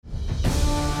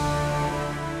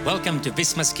Welcome to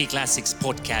Visma Ski Classics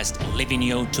podcast,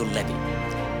 Livigno to Levi.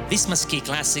 Visma Ski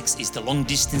Classics is the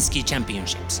long-distance ski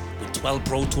championships with 12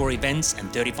 Pro Tour events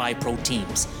and 35 pro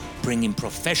teams, bringing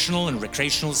professional and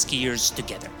recreational skiers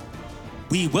together.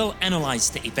 We will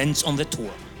analyze the events on the tour,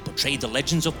 portray the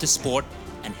legends of the sport,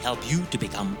 and help you to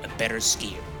become a better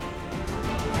skier.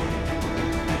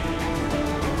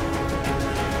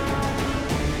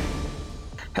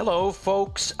 Hello,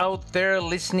 folks out there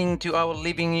listening to our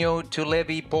Livigno to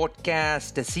Levi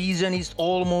podcast. The season is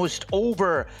almost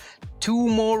over. 2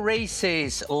 more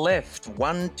races left,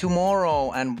 one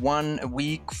tomorrow and 1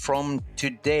 week from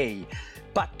today.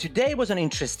 But today was an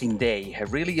interesting day,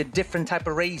 really a different type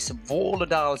of race.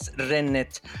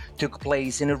 Vålådalsrennet took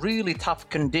place in really tough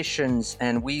conditions,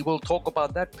 and we will talk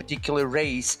about that particular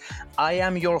race. I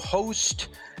am your host,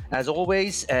 as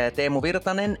always, Teemu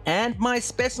Virtanen, and my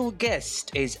special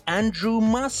guest is Andrew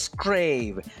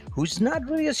Musgrave, who's not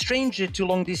really a stranger to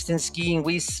long-distance skiing.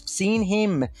 We've seen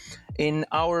him in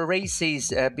our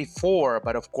races before,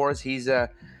 but of course he's a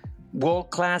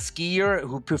world-class skier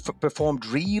who performed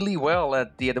really well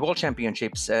at the World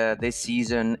Championships this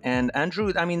season. And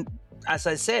Andrew, I mean, as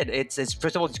I said, it's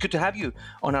first of all, it's good to have you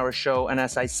on our show. And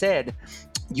as I said,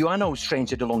 you are no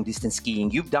stranger to long-distance skiing.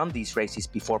 You've done these races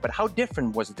before, but how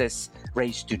different was this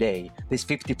race today, this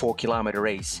 54-kilometer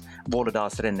race,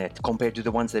 Vålådalsrennet, compared to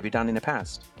the ones that we've done in the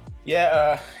past?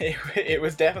 Yeah, it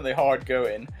was definitely hard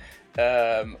going.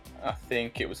 I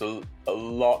think it was a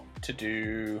lot to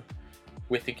do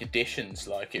with the conditions.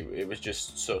 Like it was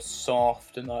just so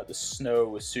soft, and like the snow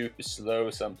was super slow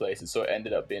some places, so it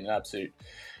ended up being an absolute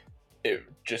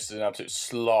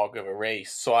slog of a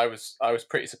race. So I was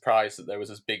pretty surprised that there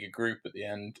was as big a group at the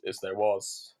end as there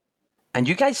was. And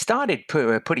you guys started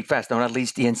pretty fast, or at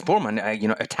least Jens Borman,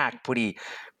 attacked pretty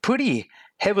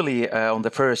heavily on the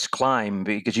first climb,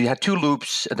 because you had 2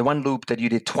 loops, the one loop that you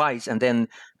did twice, and then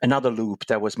another loop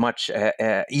that was much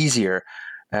easier.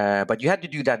 But you had to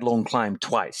do that long climb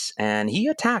twice, and he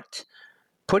attacked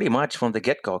pretty much from the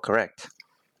get-go, correct?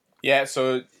 Yeah,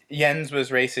 so Jens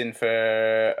was racing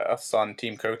for us on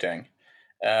Team Koteng,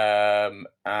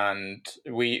 and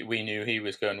we knew he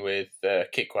was going with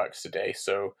Kickwax today,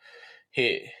 so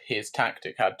his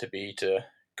tactic had to be to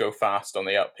go fast on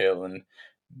the uphill and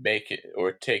make it,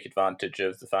 or take advantage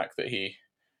of the fact that he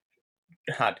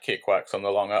had Kickwax on the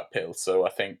long uphill. So I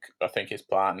think his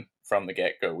plan from the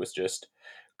get-go was just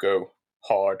go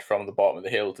hard from the bottom of the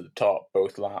hill to the top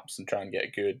both laps and try and get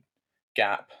a good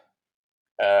gap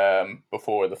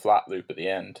before the flat loop at the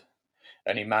end,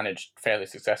 and he managed fairly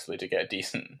successfully to get a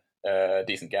decent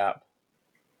gap.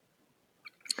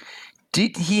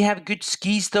 Did he have good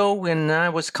skis though? When I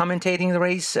was commentating the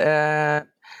race,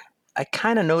 I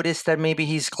kind of noticed that maybe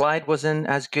his glide wasn't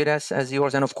as good as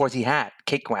yours, and of course he had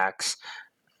Kickwax.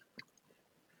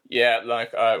 Yeah,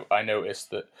 like I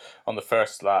noticed that on the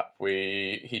first lap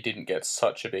he didn't get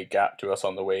such a big gap to us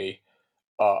on the way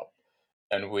up,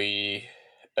 and we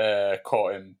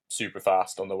caught him super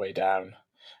fast on the way down.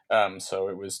 So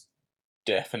it was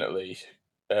definitely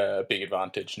a big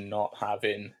advantage not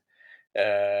having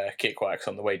Kickwax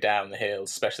on the way down the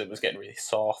hills, especially if it was getting really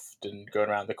soft and going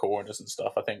around the corners and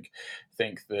stuff. I think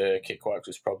the Kickwax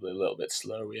was probably a little bit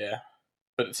slow, yeah.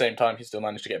 But at the same time, he still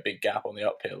managed to get a big gap on the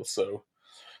uphill, so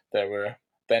there were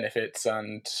benefits,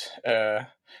 and to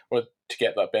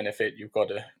get that benefit, you've got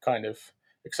to kind of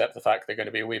accept the fact they're going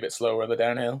to be a wee bit slower on the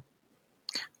downhill.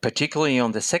 Particularly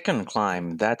on the second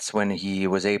climb, that's when he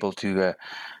was able to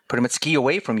pretty much ski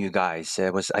away from you guys.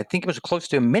 I think it was close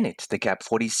to a minute, the gap,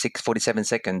 47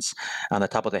 seconds on the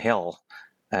top of the hill.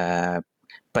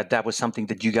 But that was something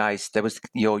that you guys, that was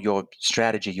your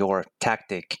strategy, your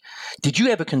tactic. Did you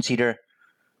ever consider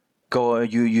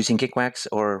using Kickwax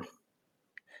or?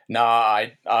 No,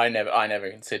 I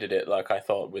never considered it. Like, I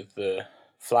thought with the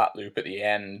flat loop at the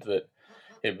end that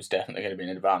it was definitely going to be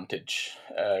an advantage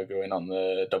going on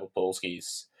the double pole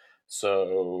skis.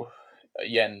 So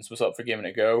Jens was up for giving it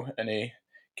a go, and he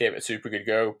gave it a super good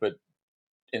go. But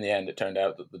in the end, it turned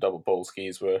out that the double pole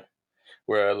skis were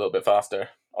a little bit faster.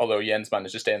 Although Jens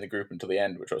managed to stay in the group until the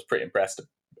end, which I was pretty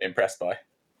impressed by.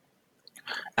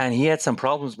 And he had some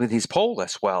problems with his pole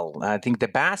as well. I think the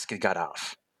basket got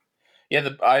off. Yeah,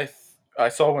 I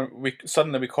saw when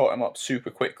we caught him up super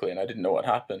quickly, and I didn't know what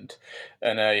happened.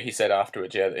 And he said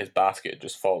afterwards, yeah, that his basket had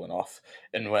just fallen off.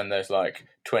 And when there's like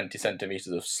 20 centimeters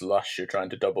of slush you're trying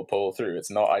to double pull through, it's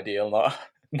not ideal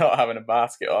not having a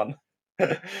basket on.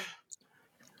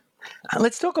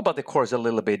 Let's talk about the course a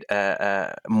little bit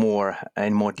more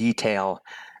in more detail.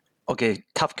 Okay,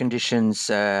 tough conditions,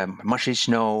 mushy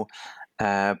snow,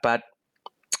 but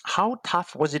How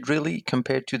tough was it really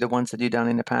compared to the ones that you've done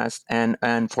in the past? And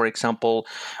for example,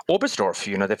 Oberstdorf,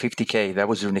 the 50K, that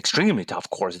was an extremely tough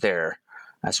course there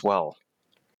as well.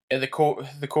 Yeah, the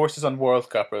courses on World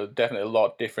Cup are definitely a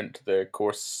lot different to the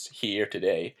course here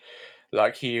today.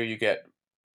 Like here, you get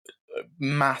a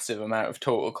massive amount of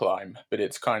total climb, but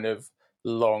it's kind of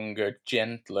longer,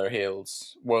 gentler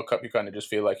hills. World Cup, you kind of just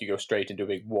feel like you go straight into a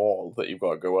big wall that you've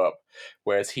got to go up.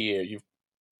 Whereas here, you've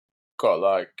got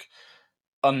like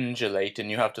undulate, and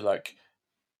you have to like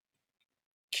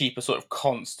keep a sort of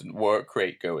constant work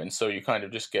rate going. So you kind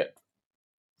of just get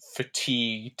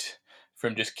fatigued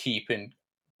from just keeping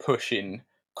pushing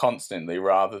constantly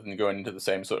rather than going into the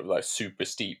same sort of like super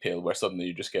steep hill where suddenly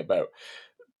you just get about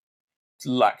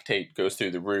lactate goes through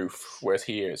the roof, whereas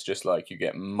here it's just like you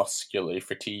get muscularly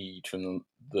fatigued from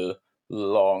the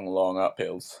long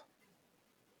uphills.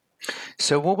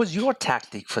 So, what was your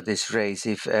tactic for this race?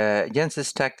 If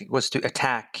Jens's tactic was to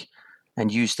attack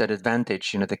and use that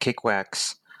advantage, the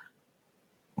kickbacks,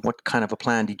 what kind of a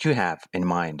plan did you have in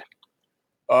mind?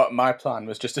 My plan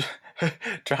was just to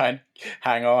try and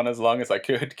hang on as long as I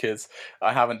could because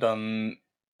I haven't done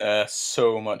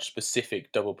so much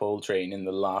specific double pole training in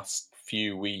the last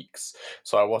few weeks,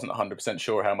 so I wasn't 100%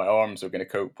 sure how my arms were going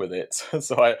to cope with it.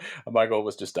 So my goal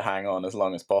was just to hang on as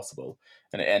long as possible,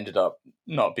 and it ended up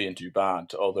not being too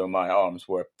bad. Although my arms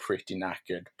were pretty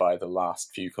knackered by the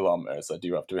last few kilometers, I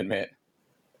do have to admit.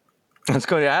 I was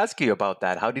going to ask you about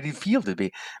that. How did you feel to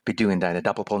be doing that,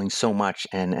 double polling so much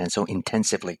and so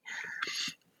intensively?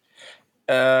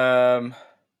 Um,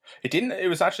 it didn't. It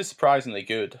was actually surprisingly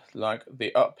good. Like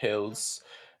the uphills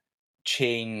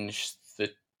change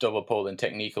the double polling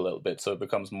technique a little bit, so it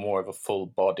becomes more of a full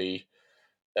body.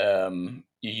 You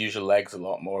use your legs a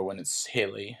lot more when it's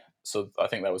hilly, so I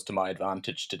think that was to my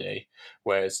advantage today.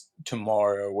 Whereas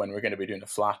tomorrow, when we're going to be doing a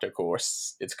flatter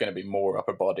course, it's going to be more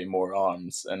upper body, more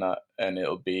arms, and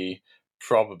it'll be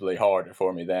probably harder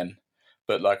for me then.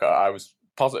 But like I was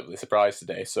positively surprised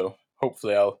today, so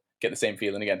hopefully I'll get the same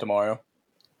feeling again tomorrow.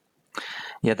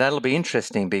 Yeah, that'll be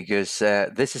interesting because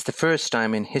this is the first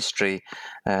time in history,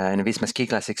 in Visma Ski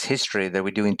Classics history, that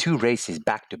we're doing two races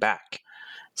back to back.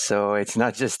 So it's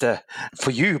not just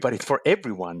for you, but it's for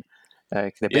everyone.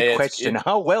 The Yeah, big yeah, question: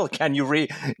 how well can you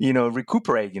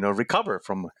recuperate, recover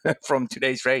from from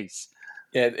today's race?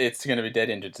 yeah, it's going to be dead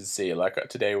interesting to see. Like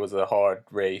today was a hard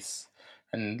race,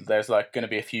 and there's like going to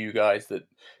be a few guys that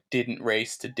didn't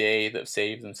race today that have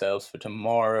saved themselves for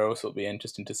tomorrow. So it'll be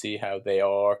interesting to see how they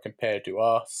are compared to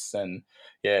us. And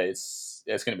yeah, it's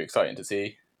going to be exciting to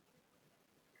see.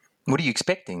 What are you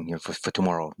expecting for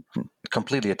tomorrow?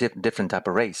 Completely a different type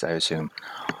of race, I assume.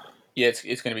 Yeah,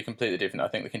 it's going to be completely different. I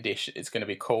think the condition it's going to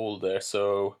be colder,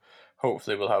 so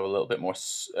hopefully we'll have a little bit more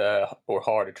or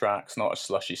harder tracks, not as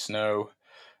slushy snow.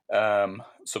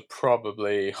 So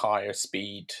probably higher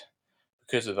speed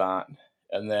because of that.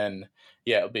 And then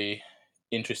yeah, it'll be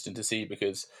interesting to see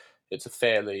because it's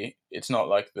not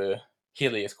like the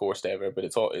hilliest course ever, but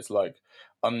it's like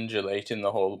undulating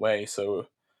the whole way. So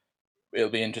it'll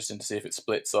be interesting to see if it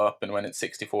splits up. And when it's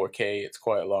 64K, it's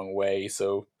quite a long way,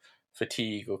 so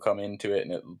fatigue will come into it,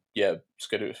 and it's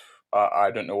gonna. I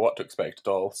don't know what to expect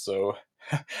at all. So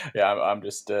yeah, I'm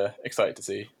just excited to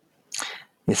see.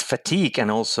 It's fatigue and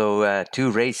also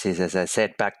two races, as I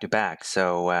said, back to back.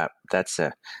 So that's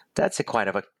a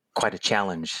quite a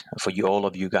challenge for you, all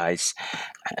of you guys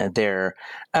there.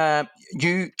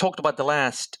 You talked about the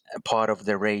last part of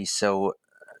the race. So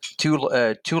two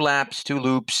laps, two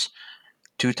loops,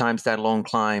 two times that long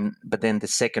climb. But then the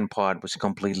second part was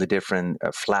completely different,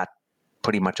 flat,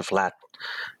 pretty much a flat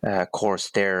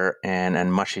course there,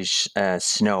 and mushy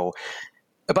snow.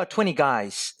 About 20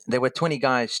 guys. There were 20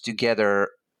 guys together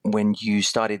when you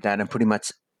started that, and pretty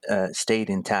much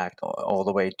stayed intact all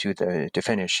the way to the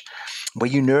finish. Were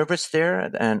you nervous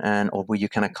there, and or were you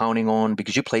kind of counting on,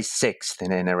 because you placed sixth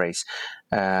in a race?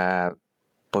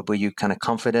 But were you kind of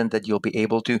confident that you'll be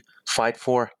able to fight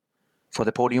for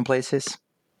the podium places?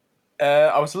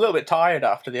 I was a little bit tired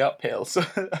after the uphill, so,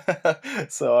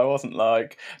 so I wasn't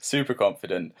like super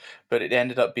confident. But it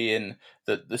ended up being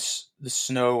that the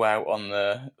snow out on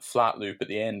the flat loop at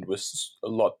the end was a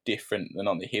lot different than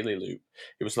on the hilly loop.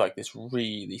 It was like this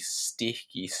really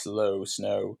sticky, slow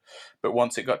snow. But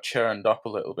once it got churned up a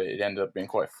little bit, it ended up being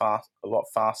quite fast, a lot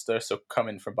faster. So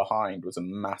coming from behind was a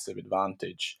massive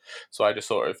advantage. So I just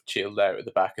sort of chilled out at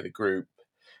the back of the group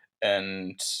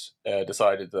and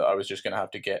decided that I was just going to have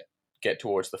to get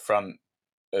towards the front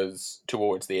as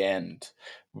towards the end,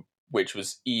 which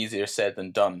was easier said than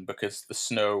done because the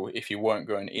snow, if you weren't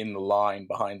going in the line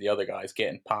behind the other guys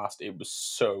getting past, it was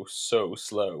so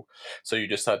slow. So you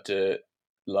just had to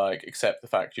like accept the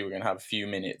fact you were going to have a few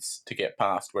minutes to get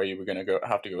past where you were going to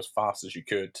have to go as fast as you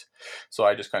could. So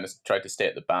I just kind of tried to stay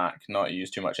at the back, not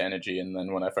use too much energy, and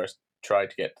then when I first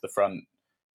tried to get to the front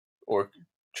or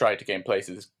tried to gain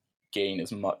places, gain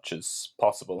as much as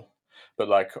possible. But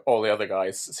like all the other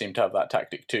guys seemed to have that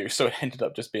tactic too, so it ended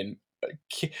up just being,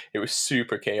 it was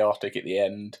super chaotic at the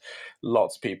end.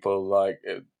 Lots of people, like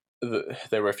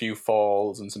there were a few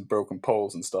falls and some broken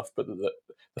poles and stuff, but the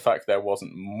fact there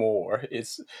wasn't more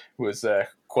was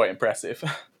quite impressive.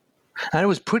 And it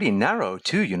was pretty narrow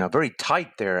too, very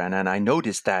tight there. And I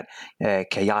noticed that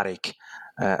chaotic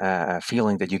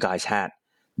feeling that you guys had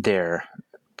there,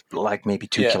 like maybe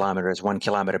 2 kilometers, 1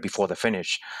 kilometer before the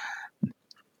finish.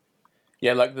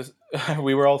 Yeah, like this,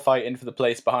 we were all fighting for the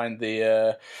place behind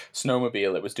the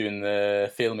snowmobile that was doing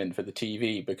the filming for the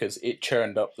TV, because it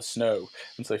churned up the snow,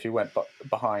 and so if you went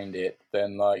behind it,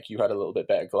 then like you had a little bit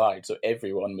better glide. So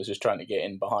everyone was just trying to get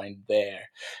in behind there,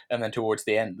 and then towards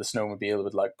the end, the snowmobile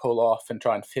would like pull off and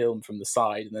try and film from the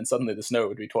side, and then suddenly the snow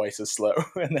would be twice as slow,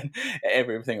 and then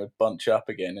everything would bunch up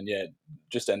again, and yeah, it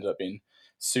just ended up being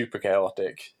super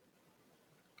chaotic.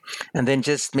 And then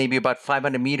just maybe about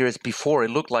 500 meters before,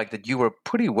 it looked like that you were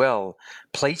pretty well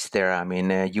placed there. I mean,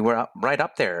 you were right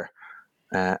up there.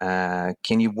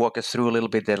 Can you walk us through a little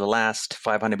bit the last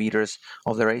 500 meters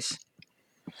of the race?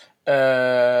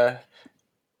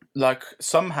 Like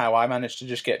somehow I managed to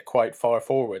just get quite far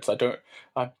forwards. I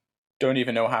don't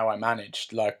even know how I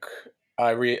managed. Like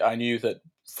I knew that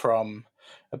from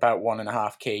about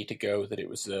 1.5K to go that it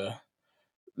was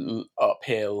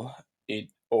uphill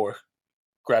or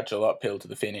gradual uphill to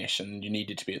the finish, and you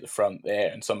needed to be at the front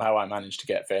there. And somehow I managed to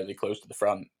get fairly close to the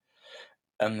front.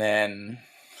 And then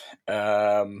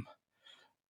I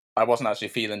wasn't actually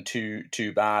feeling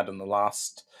too bad on the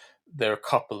last. There are a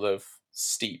couple of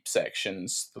steep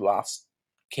sections, the last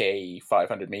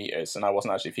 500 meters, and I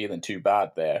wasn't actually feeling too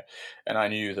bad there. And I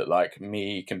knew that like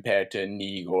me compared to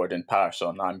Nygård and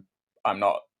Persson, I'm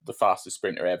not the fastest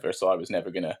sprinter ever, so I was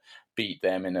never gonna beat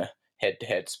them in a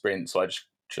head-to-head sprint. So I just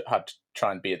had to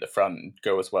try and be at the front and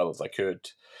go as well as I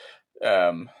could.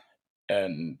 And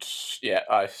yeah,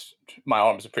 my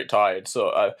arms are pretty tired,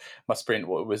 so my sprint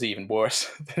was even worse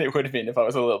than it would have been if I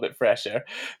was a little bit fresher.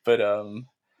 But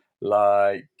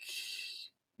like,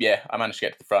 yeah, I managed to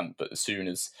get to the front, but as soon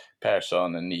as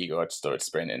Persson and Nygård started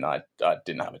sprinting, I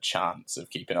didn't have a chance of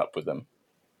keeping up with them.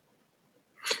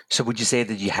 So would you say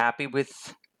that you're happy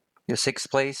with your 6th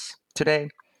place today?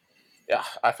 Yeah,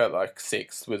 I felt like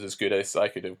 6th was as good as I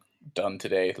could have done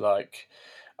today. Like,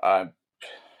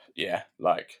 yeah,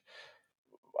 like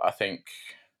I think,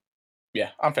 yeah,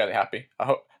 I'm fairly happy.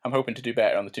 I'm hoping to do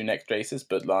better on the 2 next races,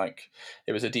 but like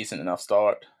it was a decent enough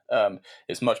start.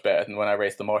 It's much better than when I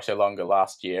raced the Marcialonga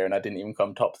last year and I didn't even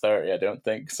come top 30, I don't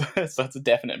think. So it's a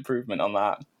definite improvement on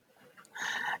that.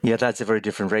 Yeah, that's a very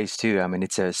different race too. I mean,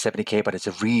 it's a 70K, but it's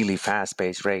a really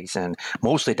fast-paced race and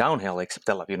mostly downhill, except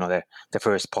the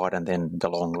first part and then the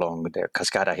long the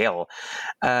Cascada Hill.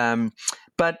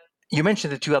 But you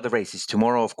mentioned the 2 other races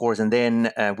tomorrow, of course, and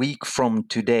then a week from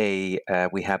today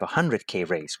we have a 100K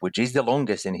race, which is the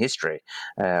longest in history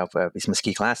of Visma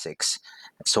Ski Classics.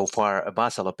 So far,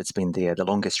 Vasalopp, it's been the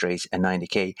longest race at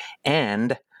 90K,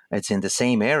 and it's in the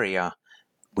same area,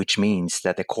 which means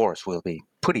that the course will be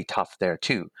pretty tough there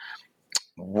too.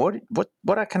 What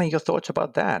are kind of your thoughts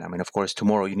about that? I mean, of course,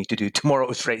 tomorrow you need to do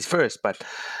tomorrow's race first, but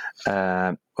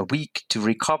a week to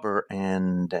recover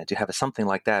and to have something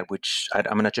like that, which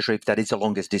I'm not sure if that is the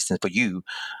longest distance for you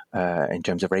in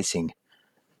terms of racing.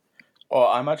 Well,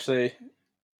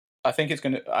 I think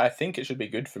it should be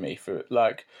good for me for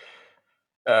like.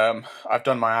 I've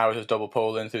done my hours as double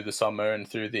poling through the summer and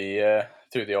through the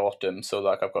autumn, so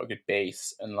like I've got a good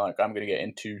base, and like I'm going to get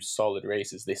in 2 solid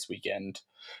races this weekend,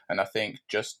 and I think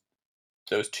just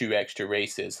those 2 extra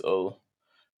races will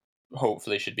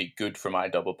hopefully should be good for my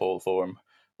double pole form.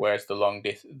 Whereas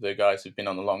the guys who've been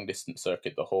on the long distance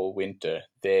circuit the whole winter,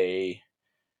 they're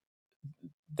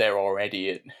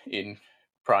already in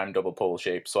prime double pole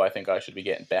shape, so I think I should be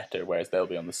getting better, whereas they'll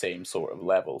be on the same sort of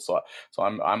level. So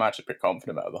I'm actually pretty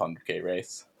confident about the 100K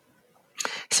race.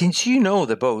 Since you know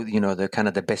the both, the kind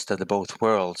of the best of the both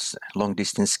worlds, long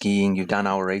distance skiing, you've done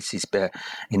our races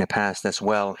in the past as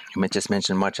well. You just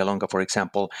mentioned Marcialonga, for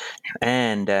example,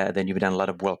 and then you've done a lot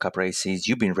of World Cup races.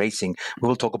 You've been racing. We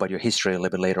will talk about your history a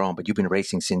little bit later on, but you've been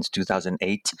racing since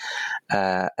 2008,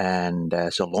 and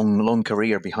so long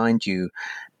career behind you.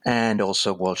 And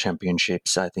also World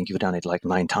Championships. I think you've done it like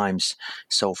 9 times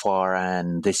so far,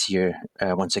 and this year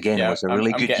once again was a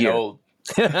really good year. Old.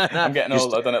 I'm getting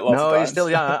old. I've done it lots of times. No, you're still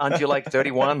young. Aren't you like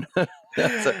 31?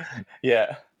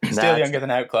 Yeah, still younger than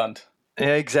Outland.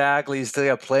 Yeah, exactly. You still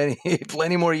got plenty,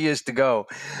 plenty more years to go.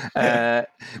 But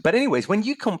anyways, when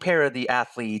you compare the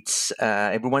athletes,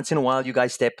 every once in a while, you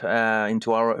guys step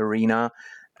into our arena,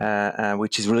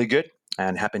 which is really good.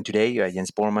 And happened today,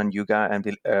 Jens Bormann, you guys,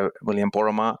 and William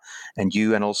Boroma, and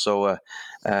you, and also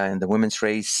in the women's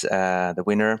race, the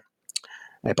winner,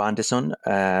 Banderson.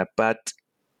 But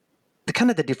the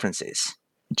kind of the differences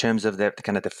in terms of the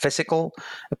kind of the physical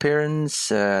appearance,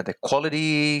 the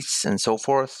qualities, and so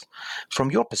forth, from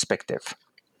your perspective.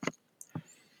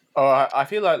 Oh, I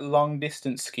feel like long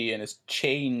distance skiing has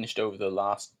changed over the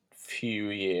last few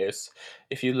years.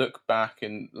 If you look back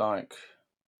in like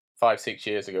 5, 6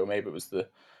 years ago, maybe it was the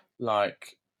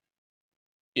like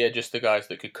just the guys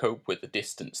that could cope with the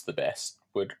distance the best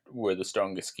were the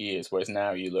strongest skiers. Whereas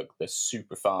now you look the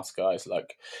super fast guys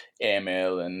like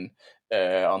Emil and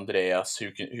Andreas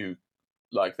who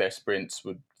like their sprints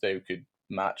they could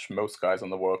match most guys on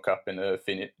the World Cup in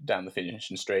down the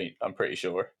finishing straight. I'm pretty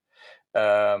sure.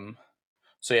 Um,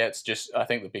 so yeah, it's just I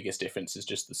think the biggest difference is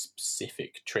just the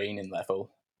specific training level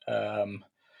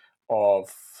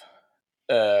of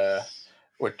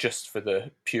or just for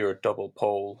the pure double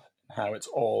pole, how it's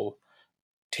all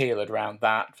tailored around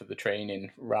that for the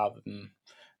training rather than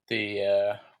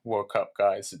the World Cup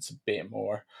guys. It's a bit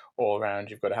more all around.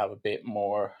 You've got to have a bit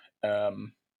more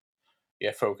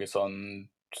focus on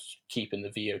keeping the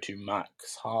VO2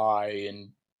 max high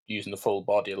and using the full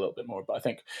body a little bit more. But I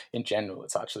think in general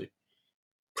it's actually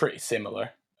pretty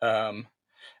similar. And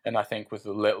I think with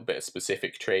a little bit of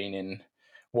specific training,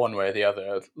 one way or the other,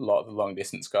 a lot of the long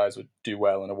distance guys would do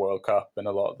well in a World Cup, and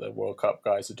a lot of the World Cup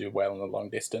guys would do well in the long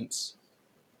distance.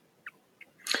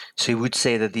 So you would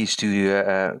say that these two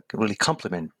really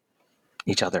complement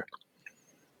each other.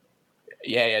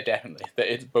 Yeah, definitely.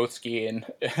 It's both skiing,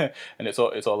 and it's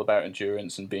all about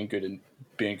endurance and being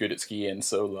good at skiing.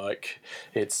 So like,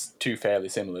 it's two fairly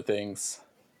similar things.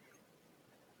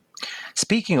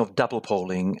 Speaking of double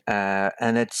polling,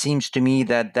 and it seems to me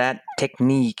that that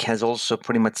technique has also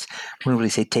pretty much, I wouldn't really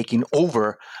say taken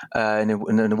over in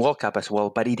the World Cup as well,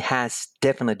 but it has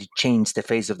definitely changed the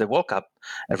face of the World Cup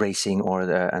racing or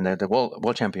the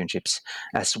World Championships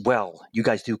as well. You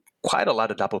guys do quite a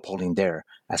lot of double polling there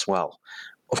as well.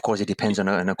 Of course, it depends on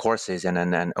the courses, and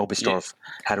Yeah, Oberstdorf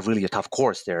had really a tough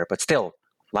course there, but still,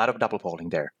 a lot of double polling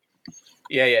there.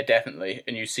 yeah, definitely.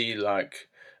 And you see, like,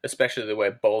 especially the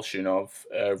way Bolshunov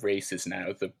races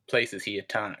now, the places he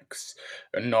attacks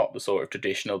are not the sort of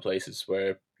traditional places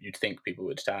where you'd think people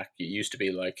would attack. It used to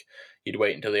be like you'd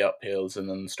wait until the uphills, and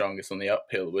then the strongest on the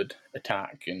uphill would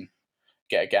attack and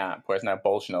get a gap. Whereas now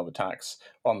Bolshunov attacks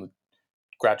on the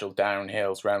gradual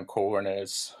downhills, round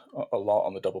corners, a lot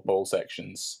on the double pole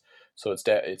sections. So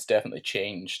it's definitely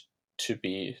changed to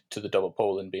the double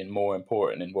pole and being more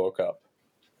important in World Cup.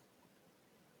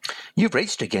 You've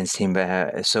raced against him,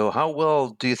 so how well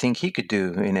do you think he could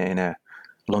do in a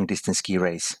long distance ski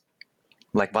race,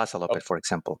 like Vasaloppet, for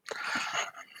example?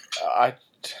 I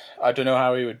I don't know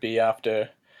how he would be after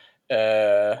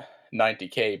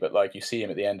 90k, but like you see him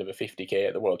at the end of a 50k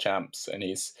at the World Champs, and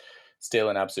he's still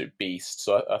an absolute beast.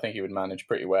 So I think he would manage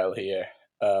pretty well here.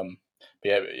 But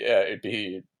yeah, it'd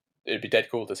be dead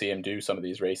cool to see him do some of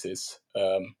these races.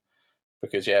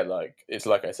 Because like it's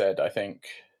like I said, I think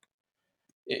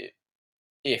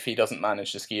if he doesn't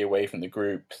manage to ski away from the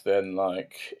group, then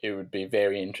like it would be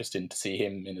very interesting to see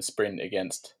him in a sprint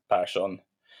against Pashon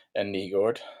and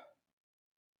Nygård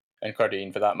and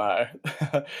Cardine for that matter,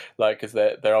 like because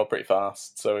they're all pretty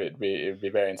fast, so it'd be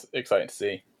very exciting to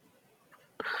see.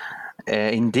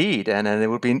 Indeed, and it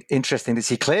would be interesting to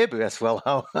see Klæbo as well,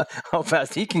 how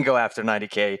fast he can go after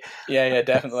 90k. Yeah,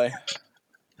 definitely.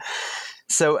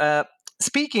 So,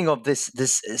 speaking of this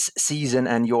season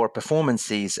and your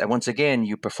performances, once again,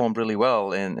 you performed really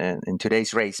well in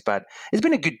today's race. But it's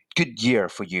been a good year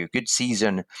for you, good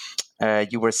season.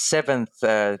 You were seventh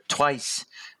twice.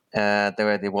 There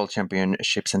were the World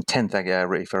Championships and 10th,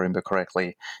 if I remember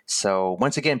correctly. So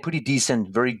once again, pretty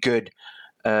decent, very good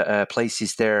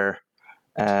places there.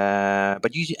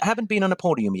 But you haven't been on a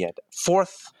podium yet.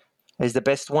 Fourth is the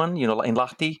best one, in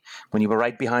Lahti, when you were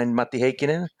right behind Matti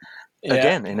Heikkinen, Yeah.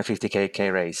 again in a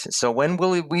 50k race. So when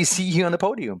will we see you on the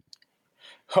podium?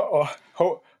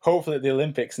 Hopefully at the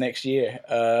Olympics next year.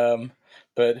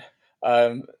 But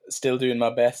I'm still doing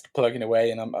my best, plugging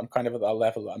away, and I'm kind of at that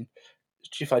level.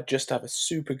 If I just have a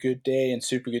super good day and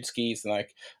super good skis, then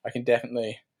I can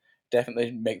definitely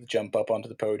make the jump up onto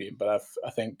the podium. But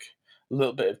I think a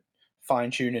little bit of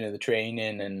fine tuning in the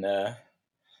training and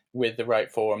with the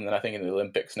right form, then I think in the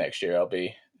Olympics next year I'll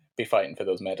be fighting for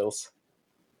those medals.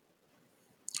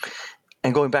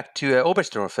 And going back to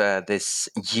Oberstdorf this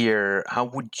year, how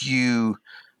would you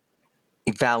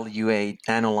evaluate,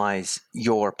 analyze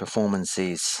your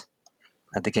performances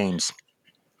at the games?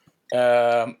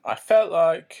 I felt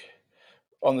like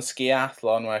on the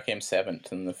skiathlon when I came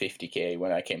seventh and the 50k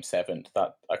when I came seventh,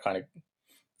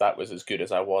 that was as good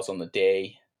as I was on the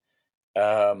day.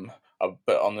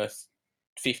 But on the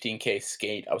 15k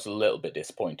skate, I was a little bit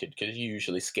disappointed because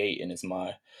usually skating is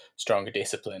my stronger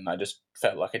discipline. I just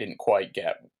felt like I didn't quite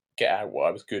get out what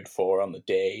I was good for on the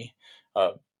day.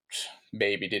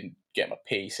 Maybe didn't get my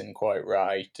pacing quite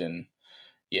right, and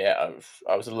yeah,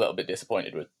 I was a little bit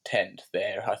disappointed with 10th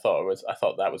there. I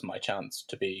thought that was my chance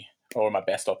to be, or my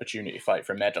best opportunity to fight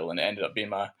for a medal, and it ended up being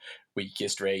my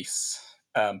weakest race.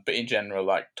 But in general,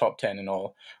 like top 10 in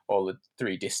all the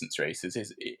three distance races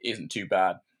isn't too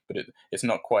bad, but it's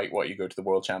not quite what you go to the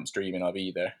World Champs dreaming of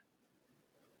either.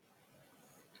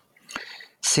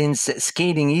 Since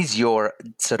skating is your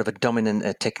sort of a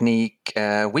dominant technique,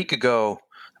 a week ago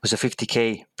it was a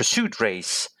 50k pursuit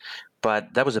race,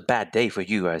 but that was a bad day for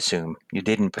you, I assume. You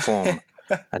didn't perform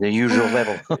at the usual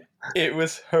level. It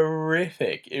was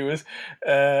horrific. It was,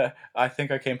 I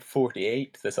think I came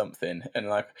 48th or something, and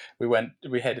like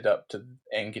we headed up to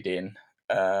Engadin,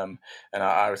 and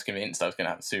I was convinced I was going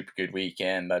to have a super good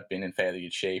weekend. I'd been in fairly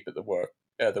good shape at the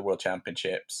World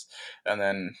Championships, and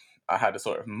then I had a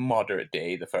sort of moderate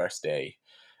day the first day,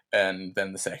 and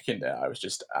then the second day I was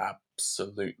just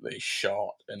absolutely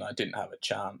shot, and I didn't have a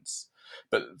chance.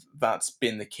 But that's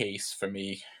been the case for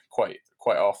me quite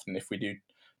often. If we do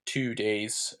 2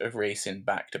 days of racing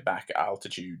back to back at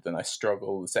altitude, then I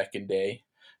struggle the second day.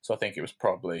 So I think it was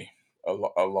probably a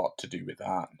lot to do with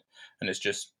that. And it's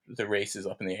just the races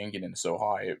up in the Engadin are so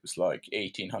high. It was like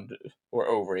 1,800 or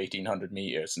over 1,800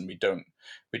 meters, and we don't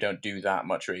do that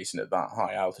much racing at that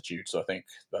high altitude. So I think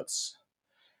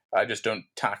I just don't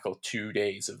tackle 2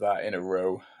 days of that in a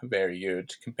row very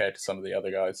good compared to some of the other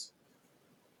guys.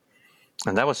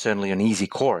 And that was certainly an easy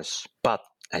course, but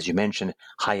as you mentioned,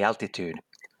 high altitude.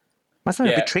 Must have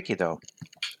been a bit tricky, though.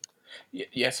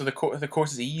 Yeah. So the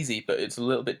course is easy, but it's a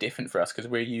little bit different for us because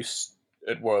we're used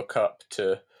at World Cup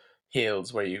to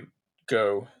hills where you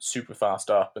go super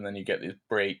fast up and then you get these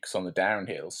breaks on the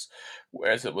downhills.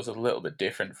 Whereas it was a little bit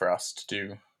different for us to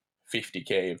do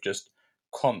 50k of just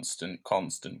constant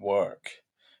work,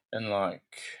 and like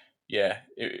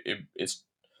it's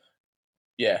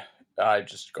I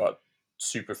just got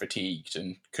super fatigued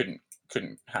and couldn't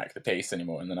hack the pace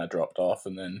anymore, and then I dropped off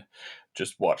and then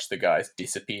just watched the guys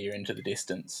disappear into the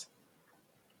distance.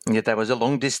 Yeah, that was a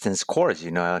long distance course,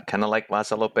 kind of like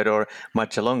Vasaloppet or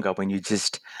Marcialonga, when you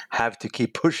just have to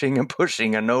keep pushing and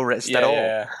pushing and no rest at all.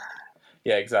 Yeah,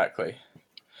 exactly.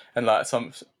 And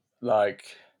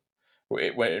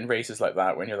when in races like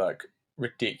that, when you're like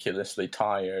ridiculously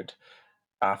tired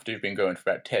after you've been going for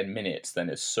about 10 minutes, then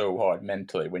it's so hard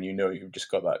mentally when you know you've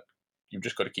just got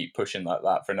to keep pushing like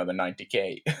that for another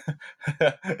 90k.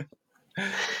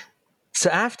 So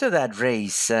after that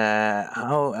race,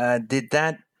 how did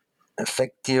that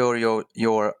affect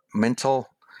your mental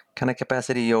kind of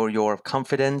capacity or your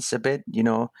confidence a bit,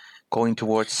 going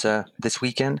towards this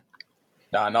weekend?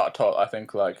 Nah, not at all. I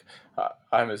think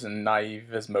I'm as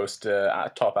naive as most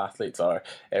top athletes are.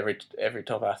 Every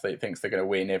top athlete thinks they're going to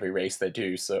win every race they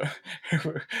do. So,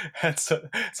 I'm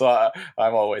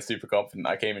always super confident.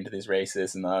 I came into these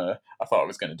races and I thought I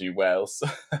was going to do well.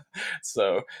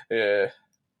 So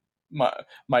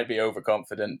might be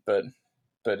overconfident, but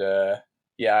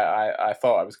yeah, I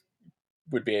thought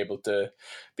would be able to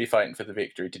be fighting for the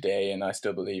victory today, and I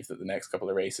still believe that the next couple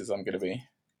of races I'm going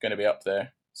to be up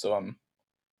there. So I'm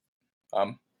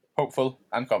hopeful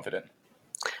and confident.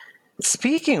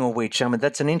 Speaking of which, I mean,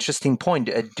 that's an interesting point.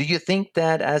 Do you think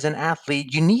that as an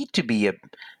athlete, you need to be,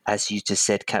 as you just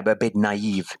said, kind of a bit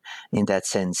naive in that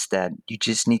sense, that you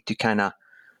just need to kind of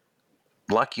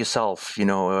lock yourself,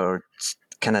 or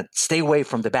kind of stay away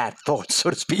from the bad thoughts,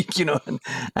 so to speak,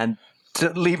 and to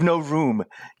leave no room,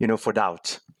 for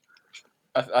doubt?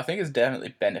 I think it's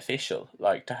definitely beneficial,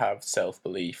 like to have self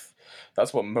belief.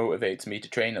 That's what motivates me to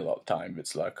train a lot of time.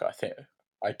 It's like I think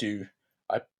I do.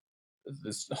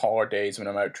 There's hard days when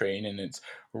I'm out training, it's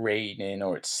raining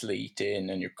or it's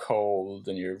sleeting and you're cold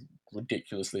and you're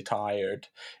ridiculously tired.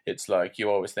 It's like you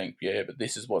always think, yeah, but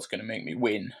this is what's going to make me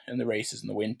win in the races in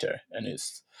the winter, and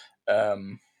it's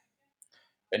and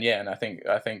I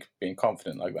think being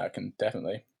confident like that can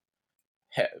definitely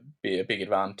be a big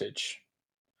advantage.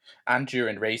 And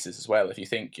during races as well, if you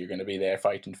think you're going to be there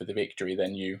fighting for the victory,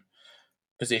 then you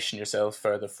position yourself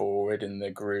further forward in the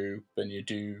group and you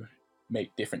do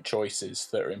make different choices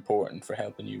that are important for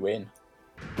helping you win.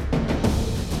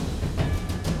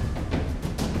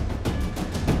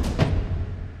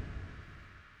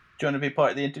 Do you want to be part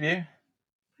of the interview?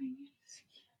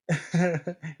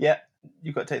 Yeah,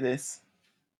 you've got to take this.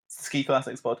 It's the Ski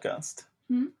Classics podcast.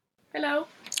 Hello.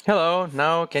 Hello,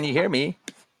 now can you hear me?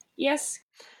 Yes.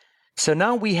 So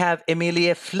now we have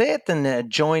Emilia Fleten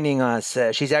joining us.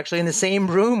 She's actually in the same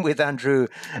room with Andrew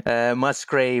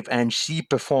Musgrave, and she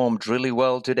performed really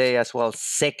well today as well,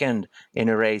 second in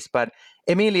a race. But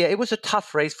Emilia, it was a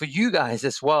tough race for you guys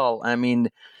as well. I mean,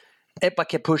 Ebba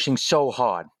kept pushing so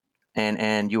hard,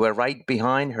 and you were right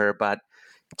behind her. But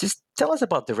just tell us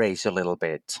about the race a little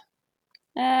bit.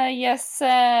 Yes,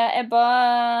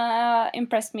 Ebba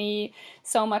impressed me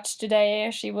so much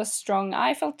today. She was strong.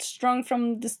 I felt strong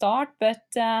from the start, but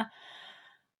I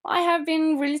have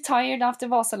been really tired after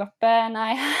Vasaloppet, and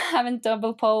I haven't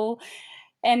double pole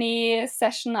any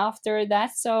session after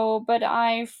that. So, but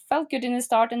I felt good in the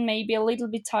start and maybe a little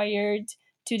bit tired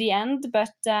to the end.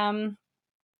 But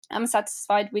I'm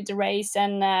satisfied with the race,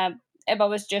 and Ebba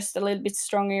was just a little bit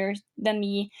stronger than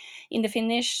me in the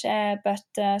finish,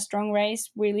 but strong race,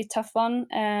 really tough one.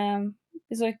 It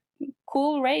was a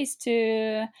cool race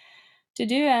to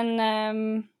do,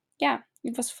 and yeah,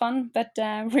 it was fun, but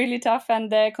really tough, and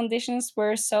the conditions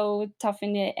were so tough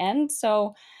in the end.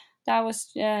 So that was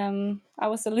I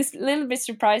was a little bit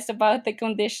surprised about the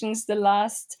conditions the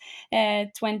last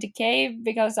 20k,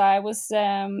 because I was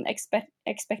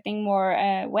expecting more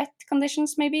wet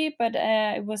conditions maybe, but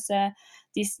it was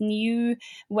this new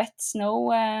wet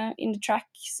snow in the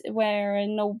tracks where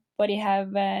nobody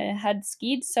have had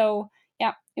skied. So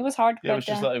yeah, it was hard. Yeah,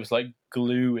 but it was like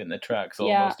glue in the tracks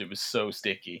almost. Yeah. It was so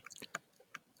sticky.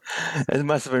 It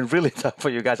must have been really tough for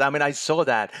you guys. I mean, I saw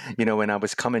that, when I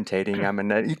was commentating. I mean,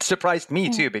 it surprised me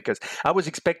too, because I was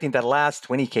expecting that last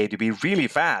 20K to be really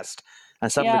fast.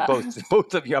 And suddenly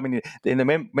both of you, I mean, in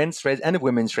the men's race and the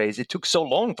women's race, it took so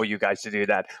long for you guys to do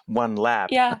that one lap.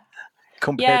 Yeah.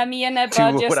 Compared me and Ebba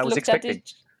to just what I was looked expecting.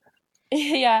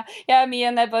 Me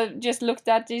and Ebba just looked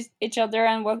at each other,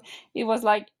 and it was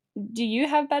like, do you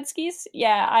have bad skis?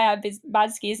 Yeah, I have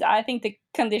bad skis. I think the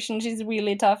conditions is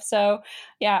really tough. So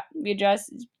yeah, we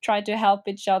just try to help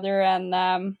each other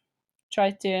and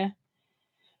try to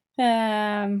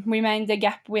remain the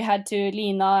gap we had to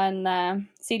Lina and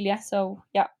Silje. So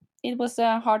yeah, it was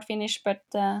a hard finish, but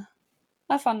a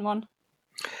fun one.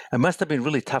 It must have been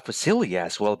really tough for Silje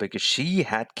as well, because she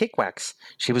had kickbacks.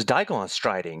 She was diagonal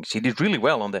striding. She did really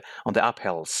well on the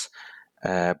uphills.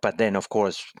 But then, of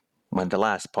course, when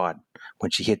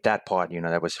she hit that part,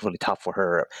 that was really tough for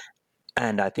her.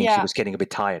 And I think she was getting a bit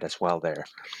tired as well there.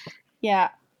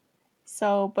 Yeah.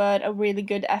 So, but a really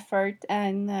good effort,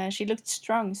 and she looked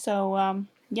strong. So,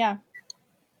 yeah.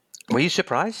 Were you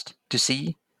surprised to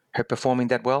see her performing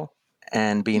that well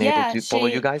and being able to follow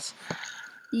you guys?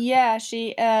 Yeah,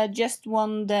 she just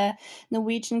won the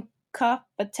Norwegian Cup,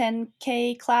 a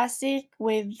 10K classic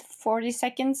with 40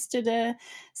 seconds to the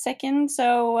second.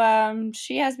 So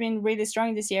she has been really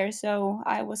strong this year. So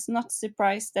I was not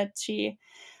surprised that she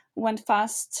went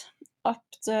fast up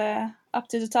to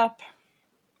the top.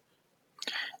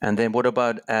 And then what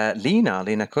about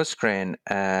Lina Kuskren?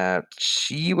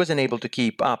 She wasn't able to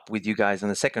keep up with you guys on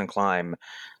the second climb.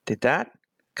 Did that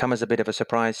come as a bit of a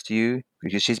surprise to you?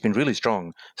 Because she's been really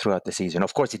strong throughout the season.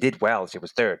 Of course, she did well. She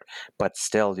was third. But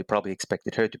still, you probably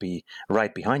expected her to be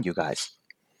right behind you guys.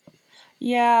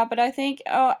 Yeah, but I think,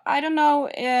 I don't know.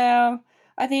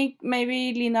 I think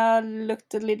maybe Lina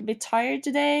looked a little bit tired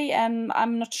today, and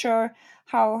I'm not sure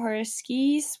how her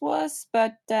skis was,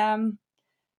 but I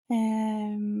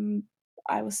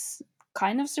was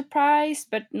kind of surprised,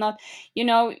 but not,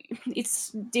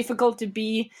 it's difficult to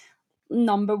be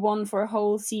number one for a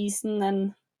whole season.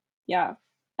 And yeah,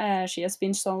 she has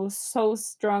been so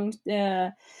strong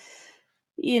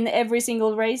in every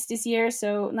single race this year.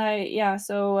 So now, yeah,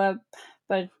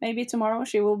 but maybe tomorrow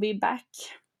she will be back.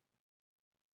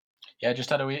 Yeah, just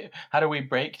had a wee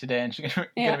break today, and she's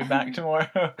gonna be back tomorrow.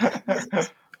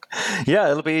 Yeah,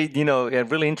 it'll be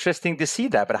really interesting to see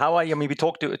that. But how are you? I mean, we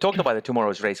talked about the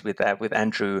tomorrow's race with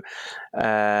Andrew,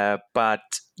 but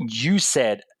you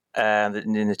said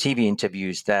in the TV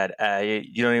interviews that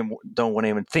you don't want to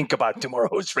even think about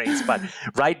tomorrow's race. But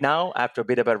right now, after a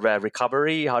bit of a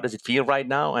recovery, how does it feel right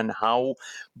now, and how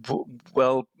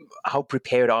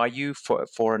prepared are you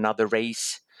for another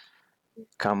race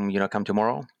come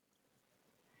tomorrow?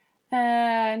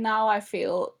 Now I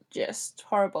feel just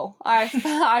horrible. I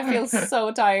feel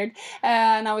so tired,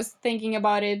 and I was thinking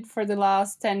about it for the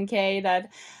last 10K that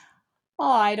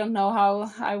I don't know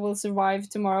how I will survive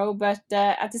tomorrow. But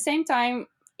at the same time,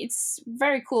 it's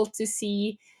very cool to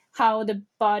see how the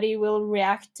body will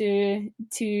react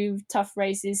to tough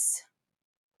races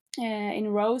in a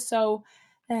row. So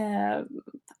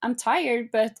I'm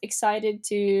tired but excited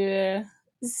to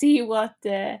see what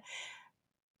to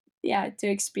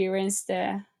experience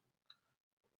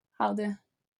how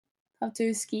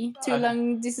to ski 2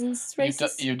 long distance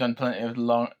races. You've done plenty of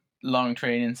long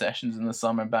training sessions in the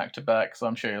summer back to back, so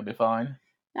I'm sure you'll be fine.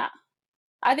 Yeah,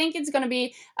 I think it's gonna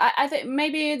be. I think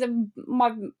maybe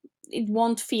it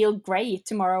won't feel great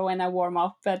tomorrow when I warm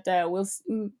up, but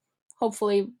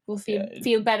hopefully we'll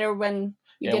feel better when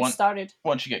you get started.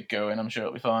 Once you get going, I'm sure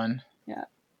it'll be fine. Yeah,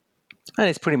 and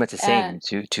it's pretty much the same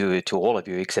to all of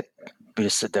you, except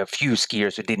the few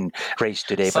skiers who didn't race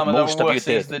today. Some but of most the of you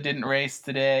did. that didn't race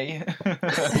today.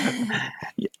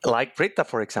 Like Britta,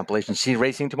 for example, isn't she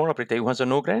racing tomorrow? Britta Johansson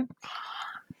Nordgren?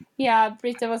 Yeah,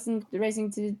 Britta wasn't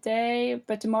racing today,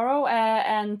 but tomorrow,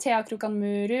 and Thea Krokan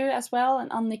Muru as well, and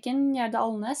Anniken Gjerde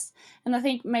Alnes, and I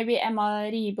think maybe Emma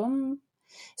Ribom.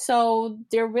 So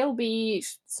there will be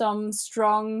some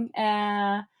strong,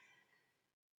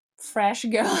 fresh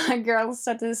girls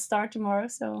at the start tomorrow.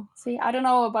 So see, I don't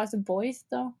know about the boys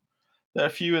though. A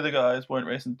few of the guys weren't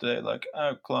racing today, like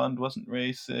Aukland wasn't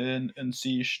racing, and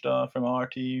Sista from our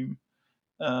team.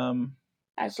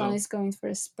 Aukland is going for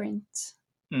a sprint.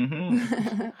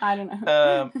 Mm-hmm. I don't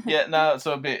know.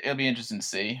 So it'll be interesting to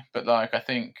see. But like, I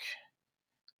think,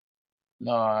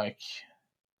 like,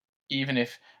 even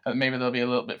if maybe they'll be a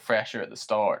little bit fresher at the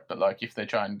start, but like if they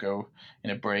try and go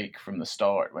in a break from the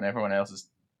start when everyone else is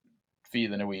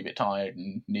feeling a wee bit tired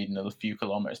and needing a few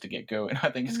kilometers to get going, I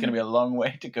think it's going to be a long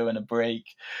way to go in a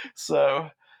break. So,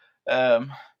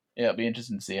 it'll be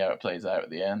interesting to see how it plays out at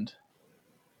the end.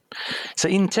 So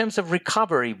in terms of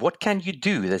recovery, what can you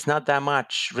do? There's not that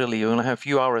much, really. You only have a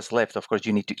few hours left. Of course,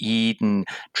 you need to eat and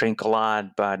drink a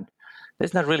lot, but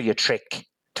there's not really a trick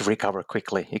to recover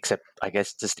quickly, except, I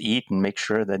guess, just eat and make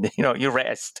sure that, you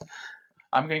rest.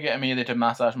 I'm going to get Amelia to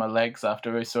massage my legs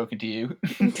after I was talking to you.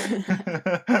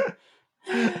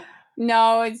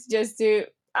 No, it's just to,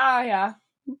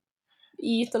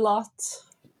 eat a lot.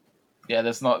 Yeah,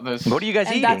 What are you guys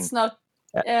eating? That's not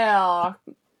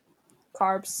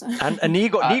carbs. And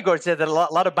Igor said a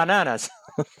lot of bananas.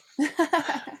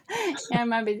 Yeah,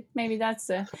 maybe that's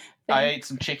a thing. I ate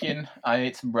some chicken, I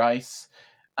ate some rice,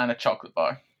 and a chocolate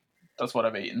bar. That's what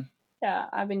I've eaten. Yeah,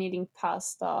 I've been eating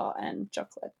pasta and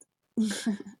chocolate.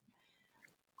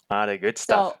 The good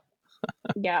stuff. So,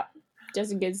 yeah,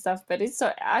 just the good stuff. But it's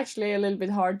actually a little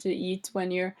bit hard to eat when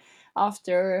you're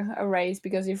after a race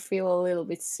because you feel a little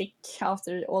bit sick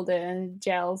after all the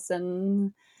gels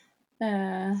and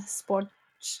sports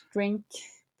drink.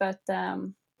 But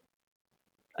and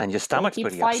your stomach's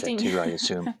pretty upset too, I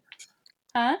assume.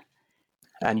 Huh?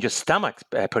 And your stomach's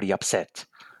pretty upset.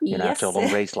 Yes. After a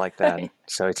long race like that.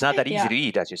 So it's not that easy to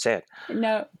eat, as you said.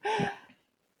 No.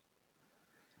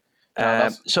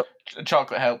 So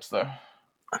chocolate helps, though.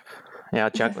 Yeah,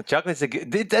 chocolate. Chocolate's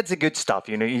that's a good stuff.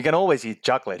 You can always eat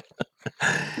chocolate.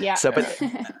 Yeah. So,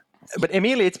 but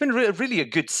Emilia, it's been really a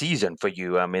good season for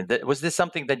you. I mean, was this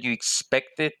something that you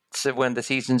expected when the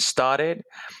season started?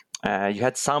 You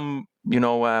had some,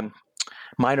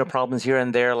 minor problems here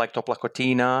and there, like Topla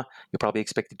Cortina. You probably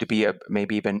expected to be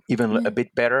maybe even a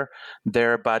bit better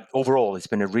there, but overall, it's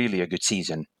been really a good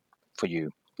season for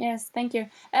you. Yes, thank you.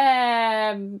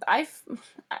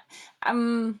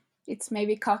 It's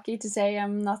maybe cocky to say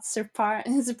I'm not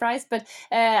surprised, but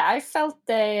I felt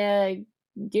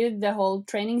good the whole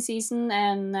training season,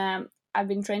 and I've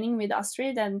been training with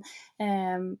Astrid, and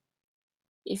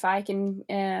if I can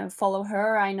follow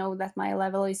her, I know that my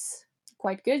level is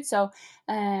quite good. So,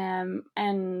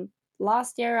 and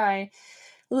last year I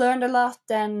learned a lot,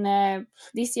 and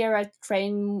this year I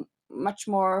train much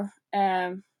more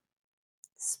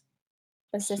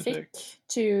specific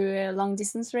to long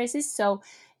distance races. So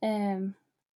I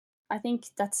think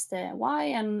that's the why,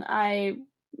 and I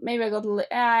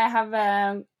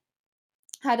have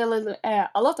had a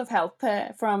lot of help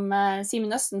from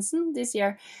Simen Østensen this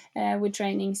year with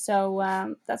training. So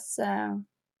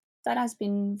that has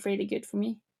been really good for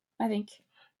me, I think.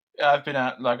 I've been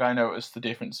I noticed the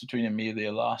difference between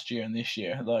Emilia last year and this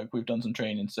year. Like, we've done some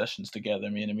training sessions together,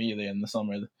 me and Emilia, in the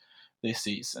summer this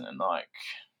season, and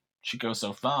she goes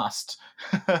so fast.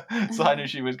 So I knew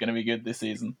she was going to be good this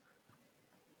season.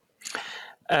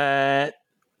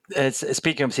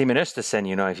 Speaking of Simen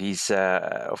Østensen, he's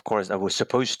of course was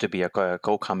supposed to be a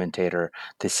co-commentator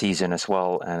this season as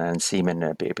well, and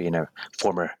Simen, being a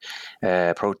former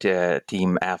pro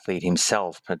team athlete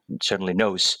himself, certainly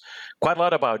knows quite a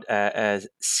lot about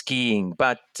skiing.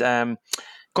 But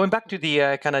going back to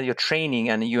the kind of your training,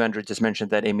 and you, Andrew, just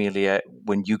mentioned that Emilia,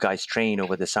 when you guys train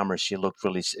over the summer, she looked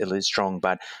really strong.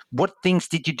 But what things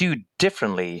did you do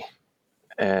differently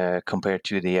compared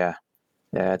to the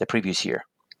previous year?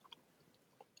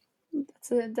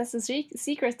 That's a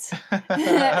secret.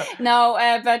 No,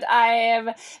 but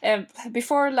I have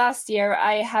before last year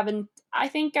I haven't. I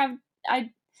think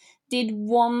I did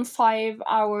one 5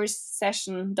 hours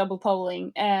session double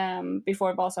polling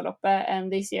before Vasaloppet,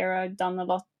 and this year I've done a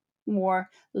lot more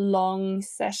long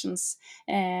sessions.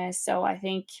 So I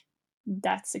think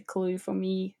that's a clue for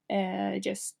me.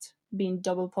 Just being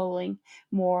double polling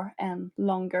more and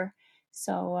longer.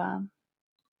 So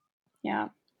yeah.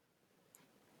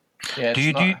 Yeah, Do it's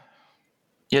you not. do?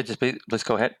 Yeah, just let's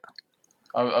go ahead.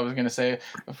 I was going to say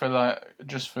for that,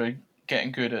 just for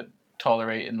getting good at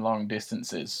tolerating long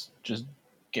distances, just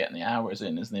getting the hours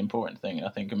in is the important thing. I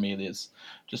think Amelia's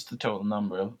just the total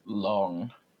number of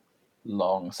long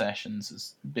sessions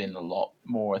has been a lot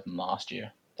more than last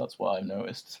year. That's what I've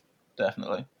noticed,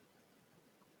 definitely.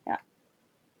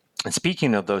 And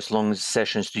speaking of those long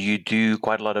sessions, do you do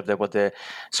quite a lot of what the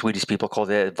Swedish people call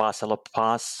the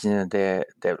Vasaloppspass,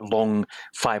 the long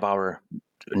 5 hour,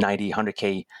 90,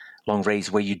 100K long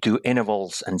race where you do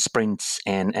intervals and sprints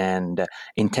and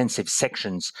intensive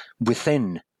sections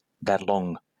within that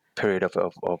long period of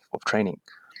training?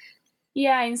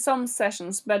 Yeah, in some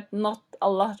sessions, but not a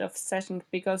lot of sessions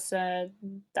because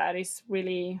that is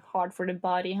really hard for the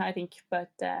body, I think. But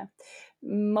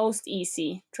most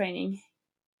easy training.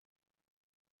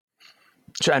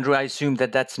 So, Andrew, I assume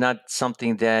that that's not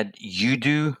something that you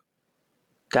do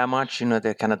that much.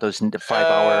 The kind of those 5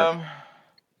 hour.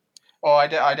 Oh, I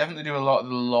definitely do a lot of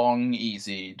the long,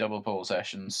 easy double pole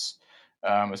sessions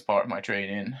as part of my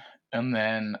training, and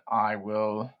then I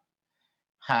will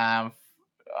have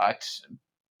a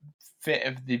fit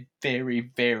of the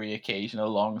very, very occasional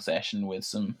long session with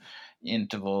some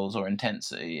intervals or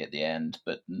intensity at the end,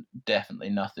 but definitely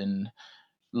nothing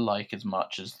like as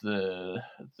much as the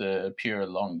pure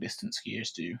long distance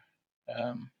skiers do.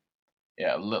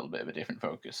 Yeah, a little bit of a different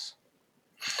focus.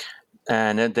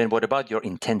 And then what about your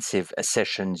intensive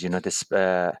sessions,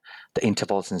 the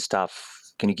intervals and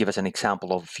stuff? Can you give us an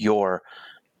example of your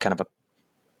kind of a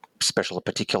special,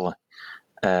 particular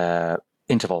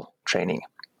interval training?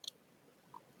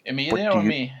 Amelia or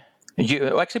me?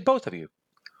 Actually, both of you.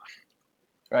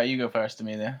 Right, you go first,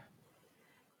 Amelia.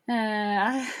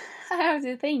 I have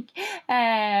to think.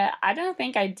 I don't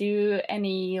think I do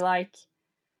any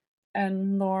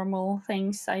normal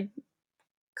things. I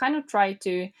kind of try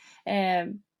to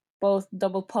both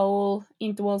double pole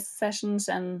interval sessions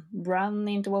and run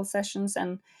interval sessions,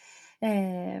 and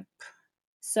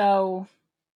so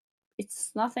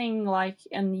it's nothing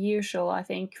unusual, I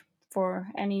think, for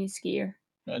any skier.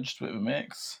 Yeah, just a bit of a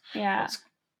mix. Yeah.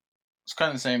 It's kind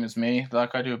of the same as me.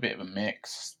 Like, I do a bit of a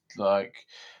mix. Like,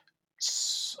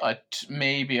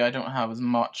 maybe I don't have as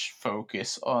much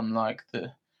focus on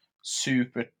the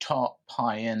super top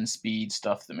high end speed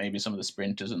stuff that maybe some of the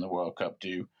sprinters in the World Cup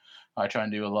do. I try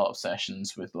and do a lot of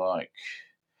sessions with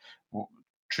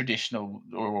traditional,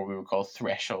 or what we would call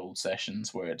threshold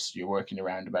sessions, where you're working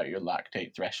around about your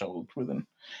lactate threshold with an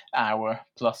hour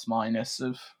plus minus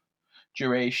of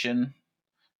duration.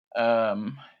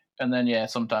 And then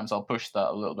sometimes I'll push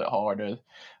that a little bit harder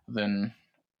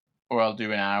or I'll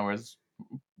do an hour's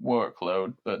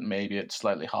workload, but maybe at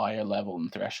slightly higher level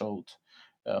and threshold.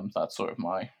 That's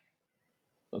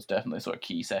those definitely sort of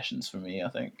key sessions for me, I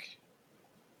think.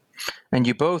 And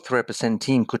you both represent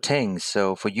Team Koteng.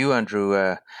 So for you,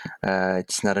 Andrew,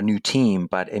 it's not a new team,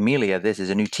 but Emilia, this is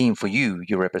a new team for you.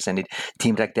 You represented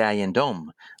Team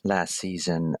Ragdalen last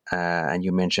season, and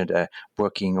you mentioned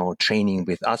working or training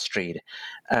with Astrid.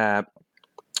 A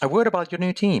word about your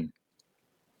new team.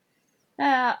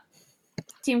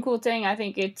 Team Koteng, I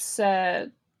think it's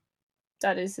that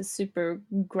is a super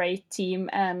great team,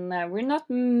 and we're not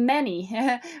many.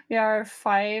 We are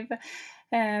 5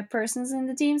 persons in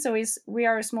the team, so we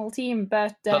are a small team.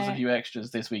 But plus a few extras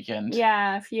this weekend.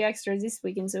 Yeah, a few extras this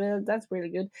weekend, so that's really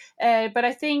good. But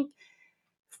I think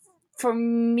for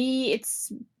me,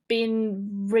 it's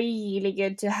been really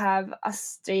good to have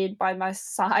Astrid by my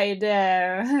side,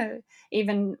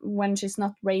 even when she's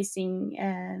not racing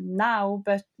now.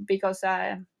 But because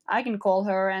I can call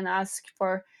her and ask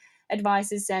for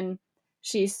advices, and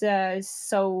she's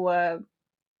so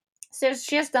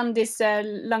she has done this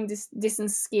long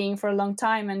distance skiing for a long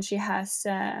time, and she has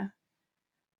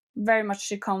very much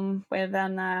to come with,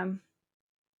 and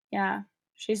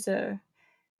she's a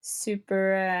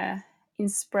super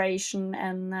inspiration,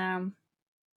 and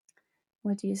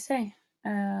what do you say?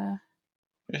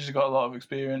 She's got a lot of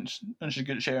experience, and she's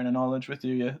good at sharing her knowledge with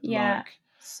you. Yeah.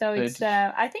 So it's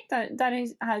I think that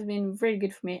has been really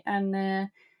good for me, and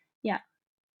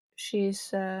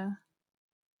she's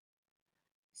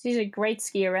she's a great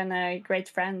skier and a great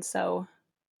friend. So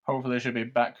hopefully she'll be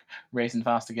back racing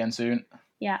fast again soon.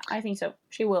 Yeah, I think so.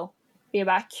 She will be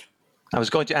back. I was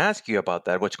going to ask you about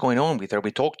that. What's going on with her?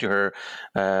 We talked to her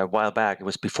a while back. It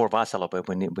was before Vasaloppet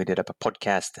when we did a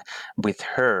podcast with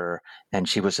her, and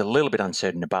she was a little bit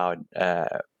uncertain about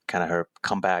kind of her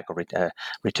comeback or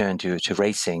return to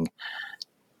racing.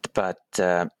 But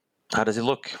how does it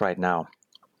look right now?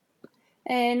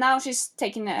 Now she's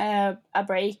taking a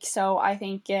break, so I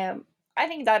think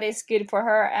that is good for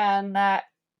her, and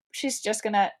she's just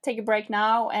gonna take a break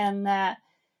now and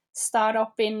start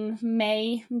up in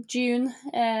May, June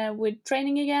with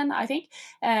training again. I think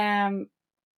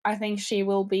she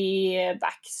will be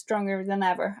back stronger than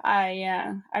ever.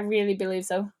 I really believe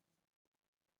so.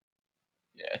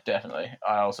 Yeah, definitely.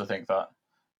 I also think that.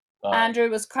 Andrew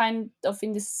was kind of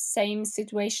in the same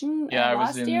situation I last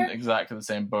was in year. exactly the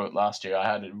same boat last year. I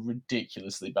had a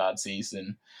ridiculously bad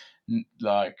season.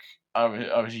 Like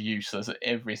I was useless at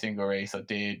every single race I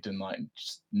did, and like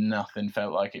just nothing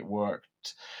felt like it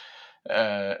worked.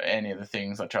 Any of the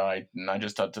things I tried, and I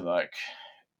just had to like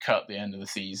cut the end of the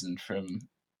season from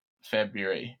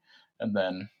February, and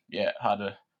then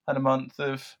had a month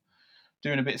of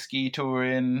doing a bit of ski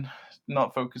touring,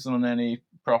 not focusing on any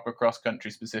proper cross country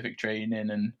specific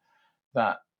training, and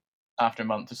that after a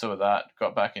month or so of that,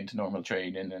 got back into normal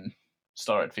training and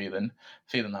started feeling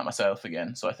that myself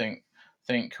again. So I think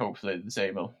hopefully the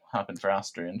same will happen for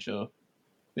Astrid, and she'll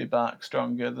be back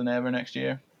stronger than ever next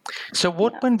year. So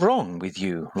what went wrong with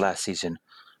you last season?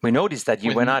 We noticed that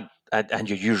you were not at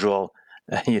your usual,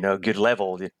 good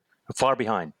level, far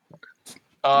behind.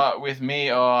 With me,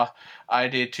 I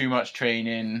did too much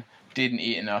training, didn't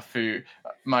eat enough food.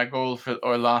 My goal for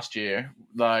last year,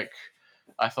 like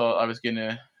I thought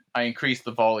I increased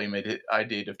the volume I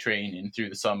did of training through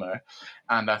the summer,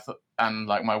 and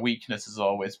like my weakness has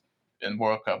always in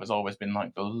World Cup has always been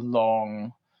like the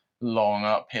long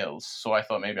uphills. So I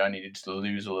thought maybe I needed to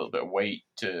lose a little bit of weight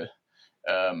to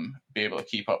be able to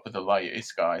keep up with the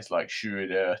lightest guys like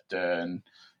Schröder and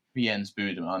Jens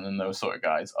Budemann and those sort of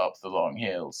guys up the long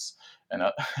hills. And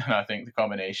I think the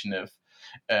combination of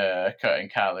cutting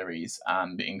calories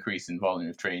and the increase in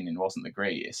volume of training wasn't the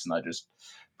greatest, and I just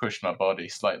pushed my body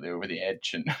slightly over the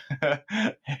edge and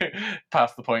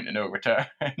past the point of no return,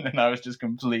 and I was just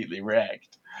completely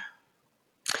wrecked.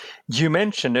 You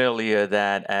mentioned earlier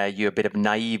that you're a bit of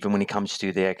naive when it comes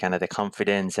to the kind of the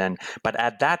confidence, but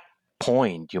at that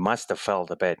point you must have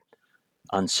felt a bit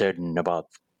uncertain about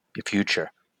your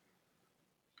future.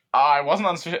 I wasn't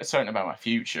uncertain about my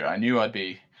future. I knew I'd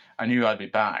be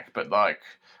back, but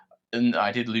and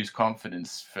I did lose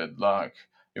confidence for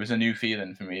it was a new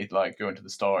feeling for me, like going to the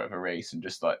start of a race and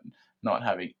just like not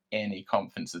having any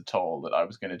confidence at all that I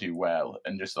was going to do well,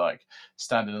 and just like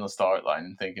standing on the start line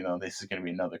and thinking, oh, this is going to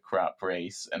be another crap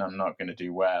race and I'm not going to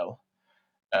do well.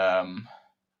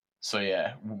 So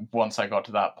yeah, once I got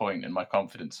to that point and my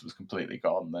confidence was completely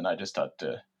gone, then I just had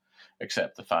to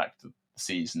accept the fact that the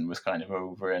season was kind of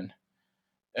over and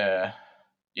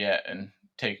and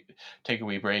take a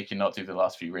wee break and not do the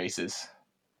last few races.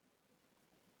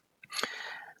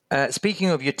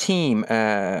 Speaking of your team,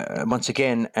 once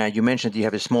again, you mentioned you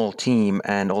have a small team,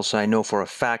 and also I know for a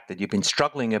fact that you've been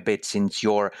struggling a bit since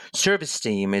your service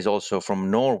team is also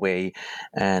from Norway,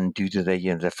 and due to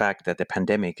the fact that the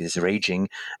pandemic is raging,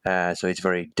 so it's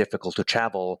very difficult to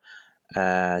travel.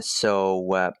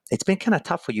 So it's been kind of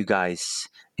tough for you guys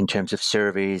in terms of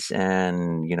service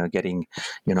and getting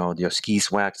your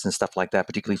skis waxed and stuff like that.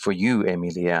 Particularly for you,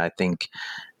 Emilia, I think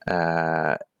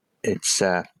it's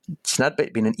not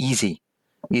been an easy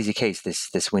case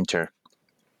this winter.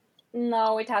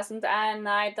 No, it hasn't, and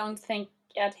I don't think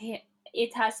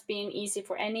it has been easy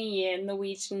for any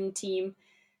Norwegian team,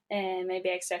 maybe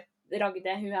except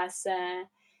Ragde, who has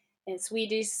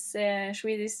Swedish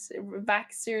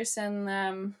waxers,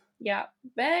 and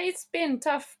but it's been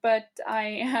tough. But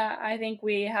I think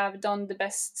we have done the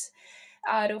best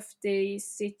out of the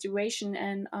situation,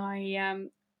 and I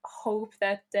hope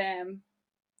that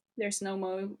there's no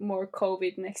more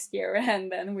COVID next year, and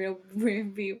then we'll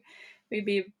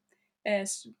be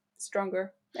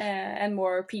stronger and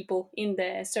more people in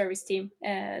the service team.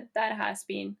 That has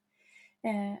been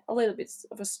a little bit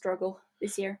of a struggle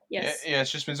this year. Yes. Yeah,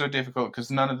 it's just been so difficult because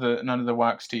none of the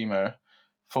wax team are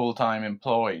full-time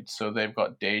employed, so they've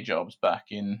got day jobs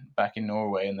back in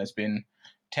Norway, and there's been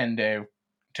 10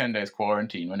 days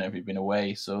quarantine whenever you've been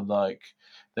away, so like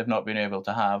they've not been able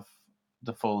to have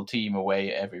the full team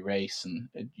away at every race, and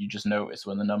you just notice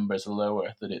when the numbers are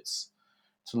lower that it's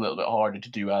a little bit harder to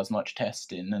do as much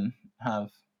testing and have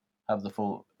the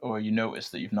full, or you notice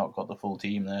that you've not got the full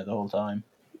team there the whole time.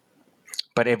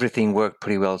 But everything worked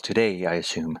pretty well today, I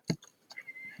assume.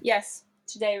 Yes,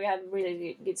 today we had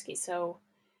really good ski. So,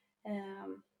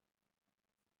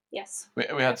 yes, We had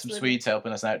some absolutely. Swedes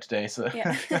helping us out today, so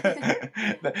Yeah.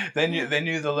 they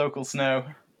knew the local snow.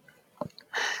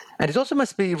 And it also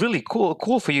must be really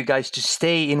cool for you guys to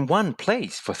stay in one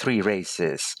place for 3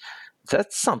 races.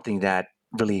 That's something that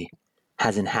really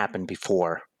hasn't happened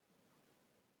before.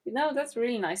 No, that's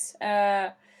really nice.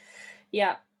 Yeah.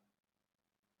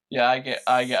 Yeah, I get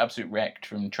absolutely wrecked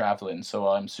from traveling, so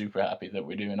I'm super happy that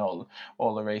we're doing all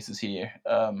the races here.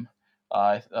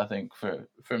 I think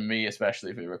for me,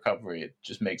 especially for recovery, it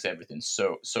just makes everything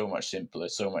so much simpler,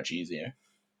 so much easier.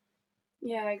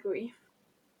 Yeah, I agree.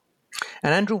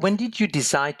 And Andrew, when did you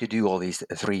decide to do all these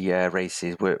 3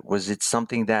 races? Was it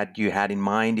something that you had in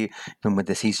mind when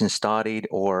the season started,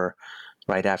 or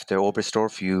right after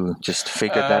Oberstdorf you just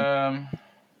figured that?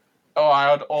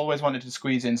 I had always wanted to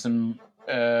squeeze in some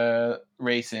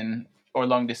racing or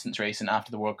long distance racing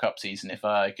after the World Cup season if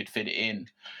I could fit it in,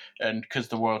 and because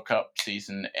the World Cup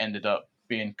season ended up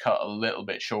being cut a little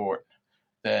bit short,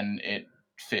 then it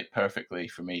fit perfectly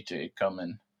for me to come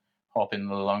and hop in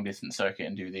the long distance circuit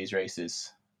and do these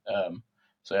races.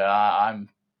 So yeah,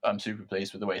 I'm super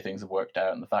pleased with the way things have worked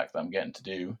out and the fact that I'm getting to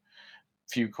do a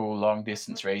few cool long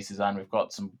distance races, and we've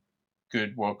got some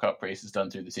good World Cup races done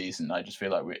through the season. I just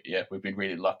feel like we've been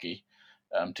really lucky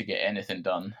to get anything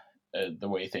done the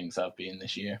way things have been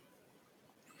this year.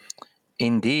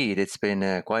 Indeed, it's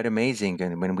been quite amazing.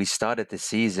 And when we started the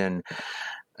season,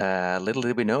 little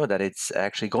did we know that it's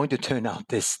actually going to turn out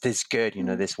this good,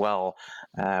 this well.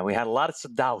 We had lots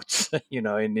of doubts,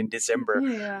 in December.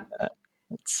 Yeah.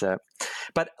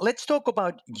 But let's talk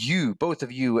about you, both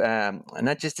of you,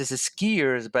 not just as a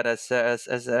skiers, but as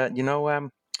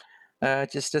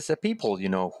just as a people,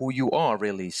 who you are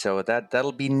really. So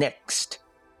that'll be next.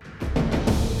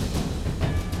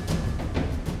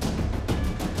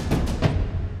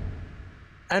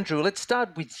 Andrew, let's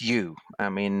start with you. I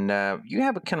mean, you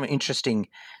have a kind of interesting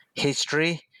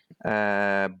history.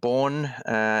 Born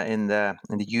in the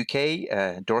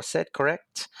UK, Dorset,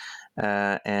 correct?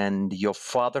 And your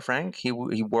father, Frank, he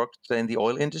worked in the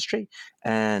oil industry,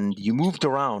 and you moved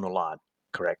around a lot,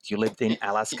 correct? You lived in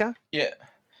Alaska, Yeah,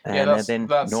 and then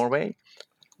Norway.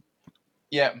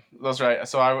 Yeah, that's right.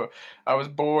 So I was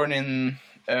born in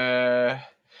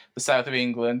the south of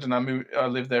England, and I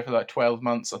lived there for like 12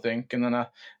 months, I think, and then I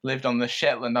lived on the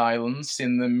Shetland Islands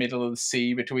in the middle of the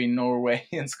sea between Norway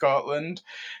and Scotland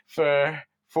for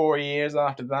 4 years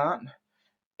after that,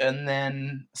 and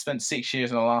then spent 6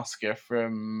 years in Alaska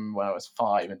from when I was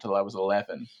 5 until I was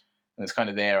 11, and it's kind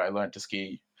of there I learned to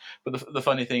ski. But the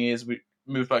funny thing is, we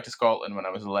moved back to Scotland when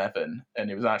I was 11, and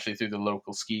it was actually through the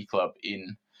local ski club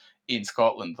in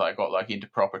Scotland that I got like into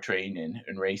proper training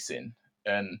and racing.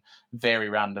 And very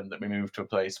random that we moved to a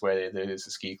place where there is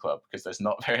a ski club, because there's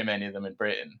not very many of them in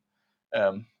Britain.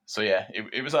 So yeah,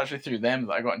 it was actually through them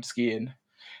that I got into skiing.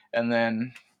 And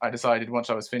then I decided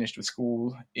once I was finished with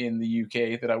school in the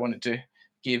UK that I wanted to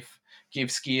give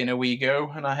skiing a wee go,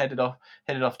 and I headed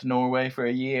off to Norway for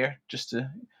a year just to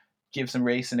give some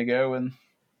racing a go, and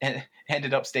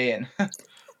ended up staying.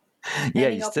 Yeah,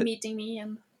 ending up meeting me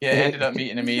and yeah, ended up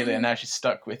meeting Amelia, and now she's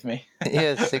stuck with me.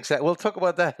 Yes, exactly. We'll talk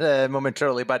about that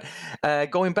momentarily. But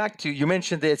going back to, you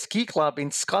mentioned the ski club in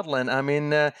Scotland. I mean,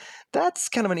 that's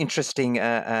kind of an interesting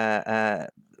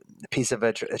piece of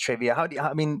trivia.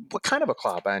 I mean, what kind of a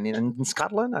club? I mean, in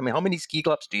Scotland? I mean, how many ski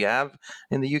clubs do you have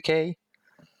in the UK?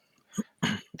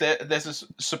 There's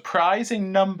a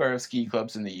surprising number of ski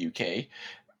clubs in the UK.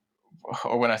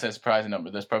 Or when I say surprising number,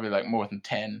 there's probably like more than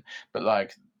 10, but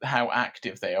like how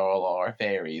active they all are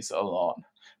varies a lot.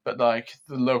 But like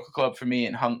the local club for me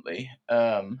in Huntly,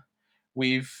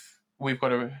 we've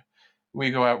got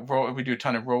we go out, we do a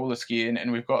ton of roller skiing,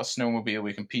 and we've got a snowmobile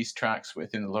we can piece tracks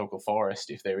with in the local forest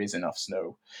if there is enough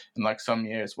snow. And like some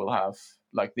years we'll have,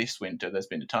 like this winter, there's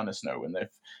been a ton of snow and they've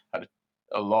had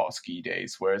a lot of ski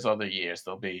days, whereas other years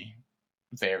there'll be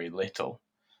very little.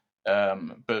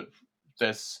 But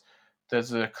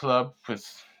there's a club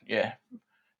with, yeah,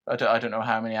 I don't know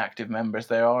how many active members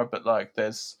there are, but like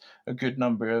there's a good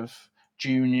number of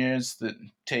juniors that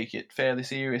take it fairly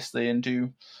seriously and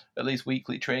do at least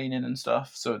weekly training and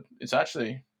stuff. So it's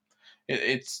actually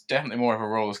it's definitely more of a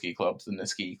roller ski club than a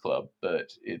ski club,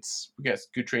 but we get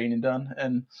good training done.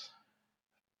 And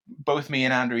both me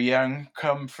and Andrew Young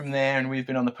come from there, and we've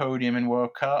been on the podium in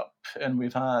World Cup, and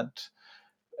we've had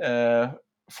 4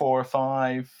 or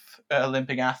 5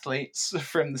 Olympic athletes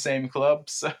from the same club,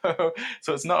 so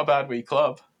it's not a bad wee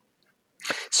club.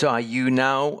 So are you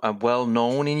now well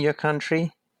known in your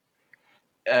country?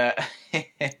 Uh,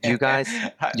 You guys,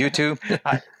 you too.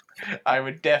 I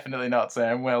would definitely not say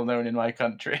I'm well known in my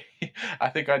country. I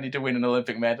think I need to win an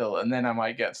Olympic medal, and then I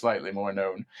might get slightly more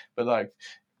known. But like,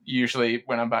 usually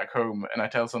when I'm back home and I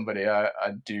tell somebody I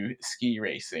do ski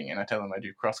racing and I tell them I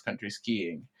do cross country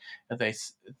skiing,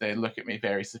 they look at me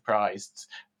very surprised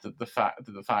that the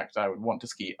fact I would want to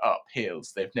ski up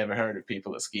hills. They've never heard of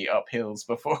people that ski up hills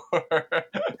before.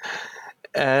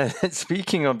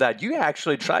 Speaking of that, you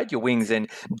actually tried your wings in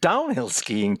downhill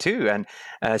skiing too, and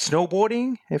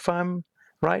snowboarding, if I'm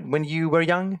right, when you were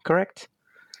young, correct?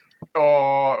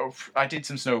 Oh, I did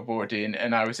some snowboarding,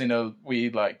 and I was in a wee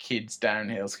like kids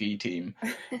downhill ski team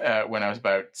when I was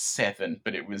about 7,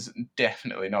 but it was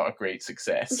definitely not a great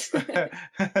success.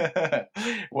 There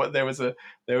was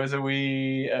a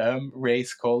wee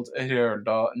race called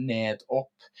Rørda Ned Opp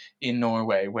in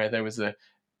Norway where there was a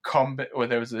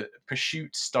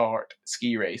pursuit start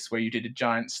ski race where you did a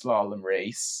giant slalom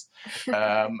race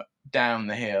down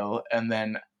the hill, and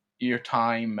then your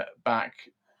time back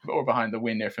or behind the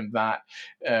winner from that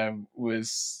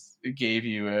gave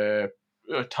you a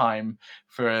time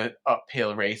for an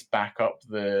uphill race back up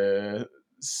the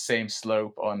same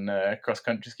slope on cross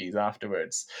country skis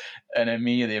afterwards. And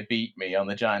Amelia beat me on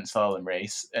the giant slalom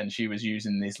race, and she was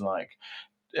using these like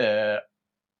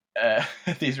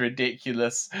these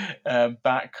ridiculous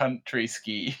backcountry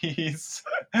skis,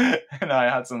 and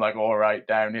I had some like all right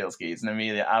downhill skis, and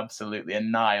Amelia absolutely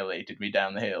annihilated me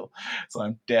down the hill. So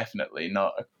I'm definitely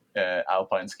not a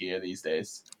alpine skier these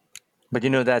days. But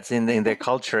that's in their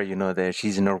culture.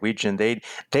 She's a Norwegian.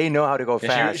 They know how to go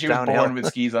fast She was downhill. born with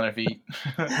skis on her feet.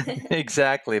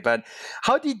 Exactly. But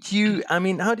how did you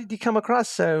come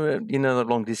across the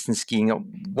long distance skiing?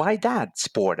 Why that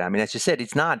sport? I mean, as you said,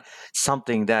 it's not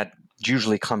something that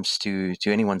usually comes to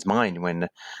anyone's mind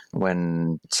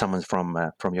when someone's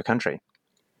from your country.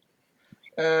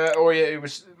 It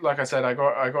was like I said. I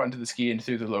got into the skiing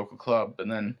through the local club, and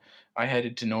then I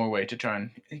headed to Norway to try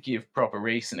and give proper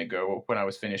racing a go when I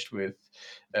was finished with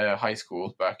high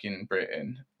school back in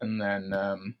Britain. And then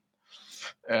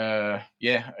I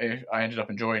ended up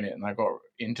enjoying it, and I got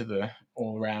into the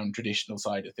all-round traditional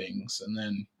side of things. And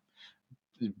then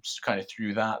it was kind of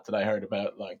through that I heard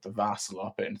about like the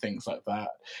Vasaloppet and things like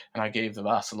that, and I gave the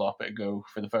Vasaloppet a go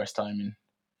for the first time.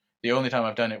 The only time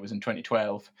I've done it was in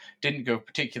 2012. Didn't go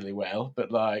particularly well, but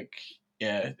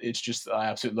it's just I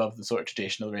absolutely love the sort of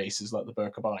traditional races like the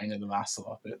Birkebein and the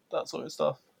Vasaloppet, that sort of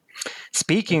stuff.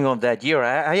 Speaking of that year,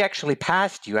 I actually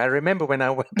passed you. I remember when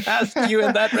I passed you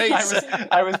in that race.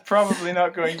 I was probably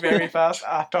not going very fast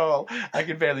at all. I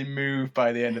could barely move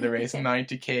by the end of the race.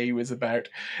 90k was about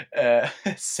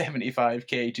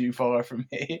 75k too far from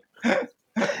me.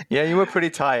 Yeah, you were pretty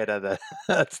tired at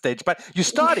that stage, but you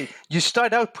started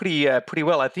out pretty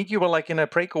well. I think you were like in a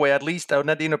breakaway, at least, or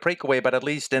not in a breakaway, but at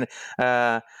least in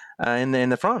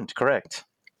the front, correct?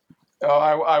 Oh,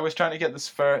 I was trying to get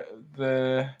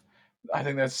I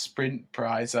think there's a sprint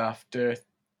prize after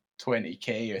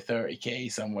 20k or 30k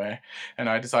somewhere, and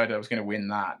I decided I was going to win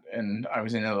that, and I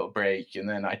was in a little break, and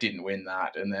then I didn't win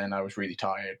that, and then I was really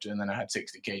tired, and then I had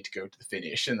 60k to go to the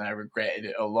finish, and I regretted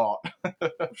it a lot.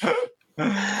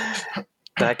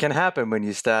 That can happen when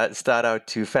you start out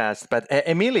too fast. But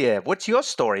Emilia, what's your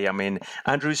story? I mean,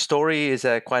 Andrew's story is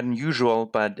quite unusual,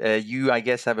 but you, I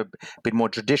guess, have a bit more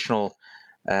traditional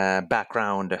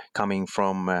background coming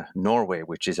from Norway,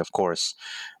 which is, of course,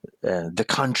 the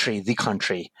country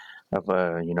of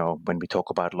when we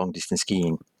talk about long distance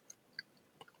skiing.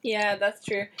 Yeah, that's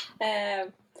true.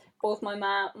 Both my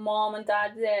mom and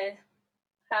dad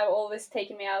have always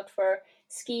taken me out for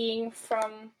skiing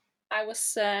from I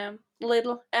was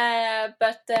little.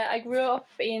 But I grew up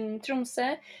in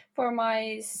Tromsø for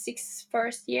my 6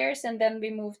 first years, and then we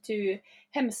moved to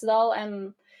Hemsedal.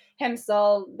 And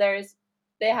Hemsedal,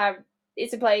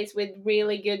 it's a place with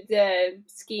really good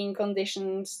skiing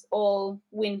conditions all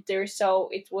winter, so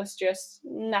it was just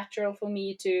natural for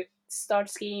me to start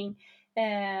skiing.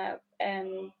 And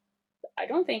I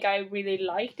don't think I really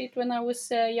liked it when I was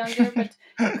younger, but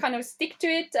kind of stick to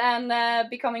it and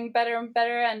becoming better and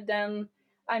better. And then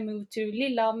I moved to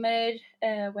Lillehammer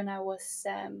when I was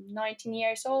 19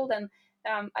 years old, and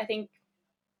I think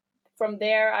from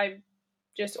there I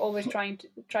just always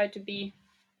tried to be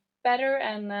better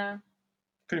and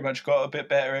pretty much got a bit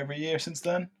better every year since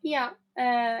then. Yeah,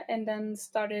 and then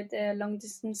started long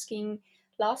distance skiing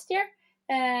last year.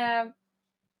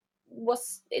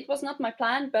 It was not my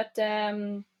plan, but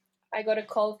I got a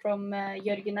call from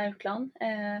Jørgen Aukland,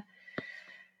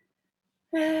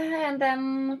 and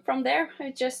then from there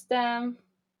I just I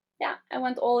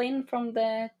went all in for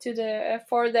the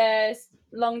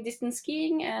long distance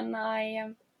skiing, and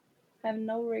I have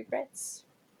no regrets.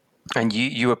 And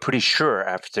you were pretty sure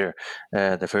after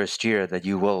the first year that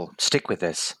you will stick with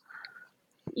this.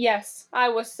 Yes, I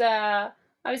was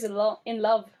in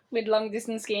love with long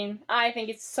distance skiing. I think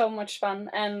it's so much fun,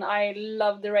 and I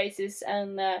love the races,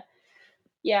 and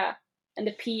and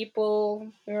the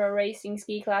people who are racing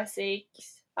ski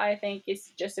classics. I think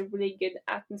it's just a really good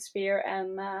atmosphere,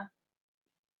 and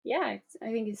I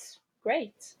think it's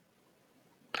great.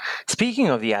 Speaking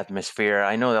of the atmosphere,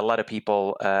 I know that a lot of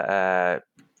people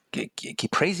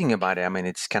keep praising about it. I mean,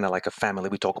 it's kind of like a family.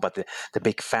 We talk about the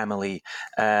big family.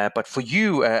 But for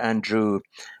you, Andrew,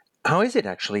 how is it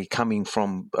actually coming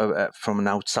from an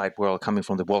outside world, coming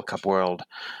from the World Cup world?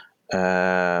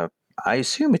 I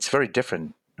assume it's very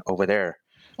different over there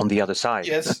on the other side.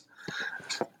 Yes.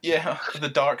 Yeah, the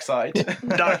dark side.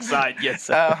 Dark side, yes.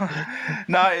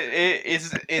 No,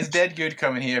 it's dead good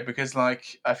coming here because,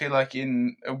 like, I feel like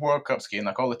in a World Cup skiing,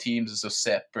 like all the teams are so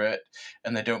separate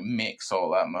and they don't mix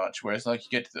all that much. Whereas, like, you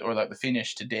get to the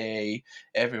finish today,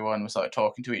 everyone was like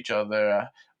talking to each other.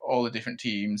 All the different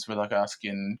teams were like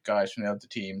asking guys from the other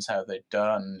teams how they'd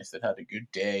done, if they'd had a good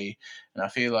day, and I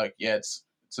feel like it's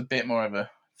a bit more of a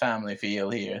family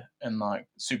feel here and like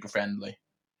super friendly.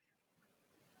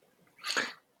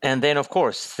 And then, of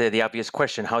course, the obvious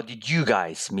question: how did you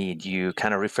guys meet? You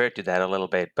kind of referred to that a little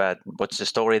bit, but what's the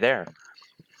story there?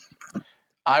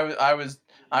 I was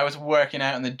working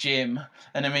out in the gym,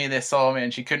 and Amelia saw me,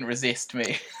 and she couldn't resist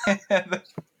me.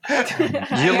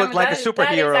 You look like a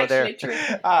superhero there.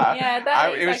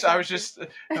 I was just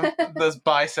those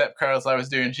bicep curls I was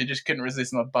doing. She just couldn't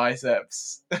resist my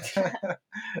biceps. It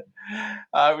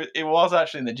was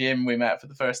actually in the gym we met for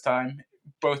the first time.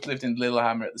 Both lived in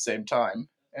Lillehammer at the same time,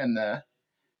 and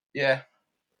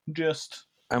just.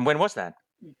 And when was that?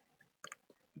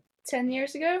 10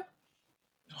 years ago.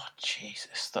 Oh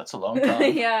Jesus, that's a long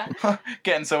time. Yeah.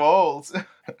 Getting so old.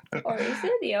 Or is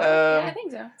it? Yeah, I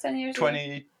think so. 10 years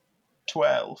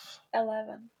 2012.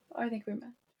 11. I think we met.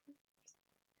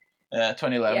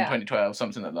 2011, 2012,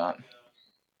 something like that.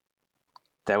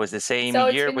 That was the same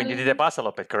year when you did a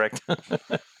Vasaloppet, correct?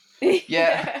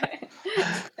 Yeah.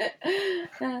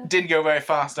 Didn't go very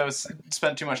fast. I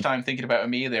spent too much time thinking about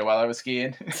Amelia while I was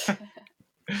skiing.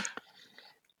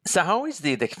 So how is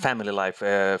the family life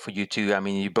for you two? I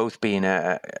mean, you both being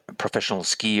professional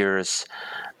skiers.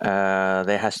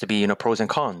 There has to be, pros and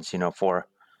cons, for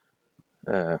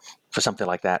something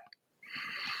like that.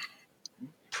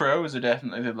 Pros are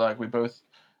definitely like we both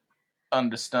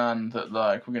understand that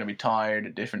like we're going to be tired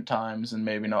at different times and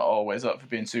maybe not always up for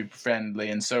being super friendly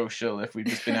and social if we've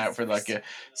just been out for like a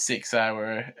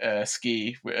 6-hour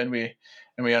ski, and we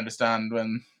understand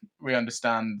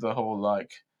the whole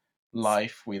like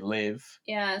life we live.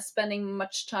 Yeah, spending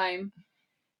much time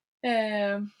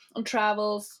on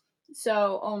travels,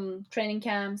 so on training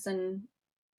camps, and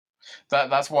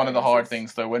that's one of the hard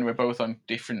things though, when we're both on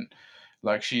different,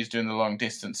 like she's doing the long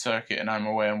distance circuit and I'm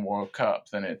away on World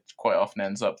Cup, then it quite often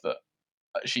ends up that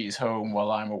she's home while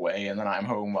I'm away and then I'm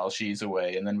home while she's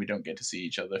away, and then we don't get to see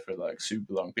each other for like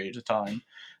super long periods of time.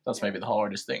 That's maybe the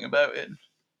hardest thing about it.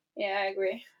 Yeah, I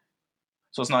agree.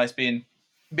 So it's nice being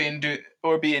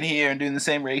here and doing the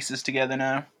same races together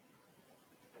now.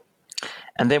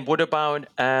 And then what about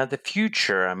the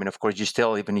future? I mean, of course, you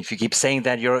still, even if you keep saying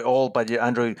that you're old, but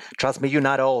Andrew, trust me, you're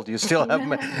not old. You still have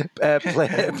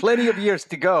plenty of years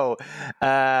to go.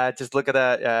 Just look at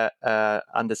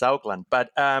Anders Aukland. But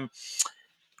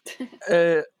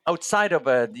outside of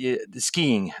the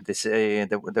skiing,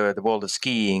 the world of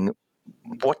skiing,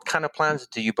 what kind of plans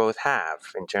do you both have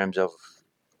in terms of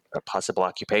a possible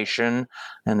occupation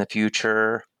in the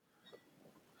future?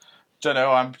 Don't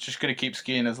know. I'm just going to keep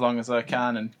skiing as long as I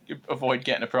can and avoid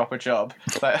getting a proper job.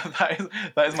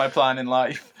 That is my plan in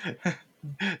life.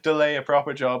 Delay a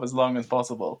proper job as long as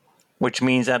possible. Which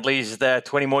means at least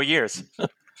 20 more years.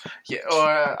 Yeah,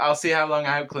 or I'll see how long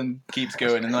Aukland keeps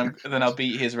going, and then I'll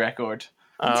beat his record.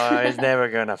 He's never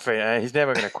gonna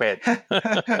quit.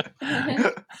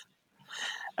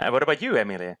 What about you,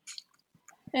 Emilia?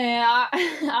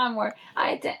 I'm more.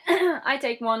 I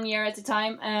take 1 year at a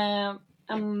time.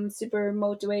 I'm super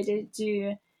motivated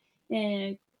to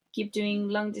keep doing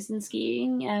long distance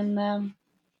skiing, and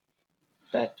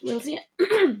but we'll see.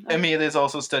 Amelia's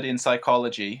also studying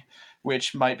psychology,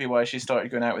 which might be why she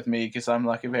started going out with me, because I'm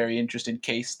like a very interesting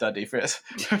case study for a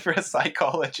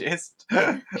psychologist.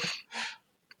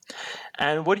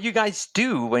 And what do you guys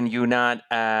do when you're not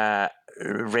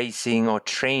racing or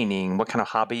training, what kind of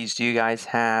hobbies do you guys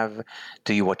have?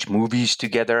 Do you watch movies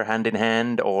together hand in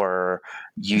hand, or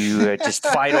you just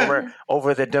fight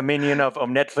over the dominion of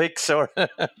Netflix? Or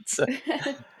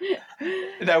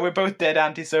No, we're both dead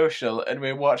antisocial, and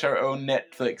we watch our own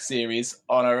Netflix series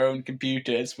on our own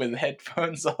computers with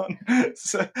headphones on.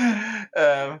 So,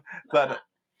 but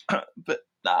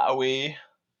nah,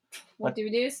 What do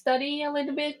we do? Study a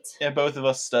little bit? yeah, both of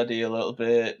us study a little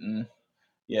bit, and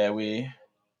yeah, I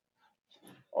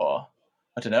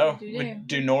don't know, What do you we do?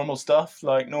 do normal stuff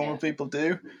like normal Yeah. people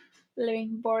do.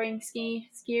 Living boring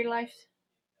skier life.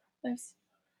 Lives.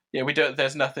 Yeah, we don't.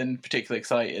 There's nothing particularly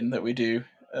exciting that we do.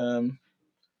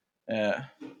 Yeah.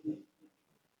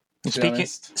 To be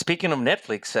honest. Speaking of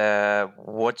Netflix,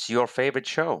 what's your favorite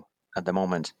show at the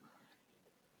moment?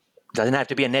 Doesn't have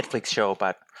to be a Netflix show,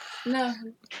 but No,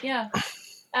 yeah.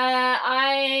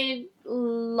 I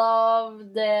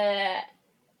love the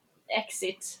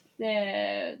Exit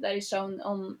that is shown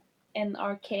on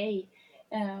NRK.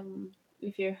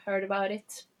 If you heard about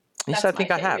it. yes, I think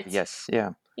I have. Yes,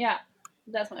 yeah. Yeah,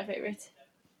 that's my favorite.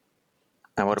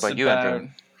 And what about you, Andrew?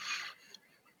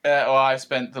 Well, I've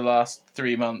spent the last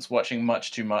 3 months watching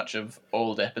much too much of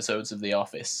old episodes of The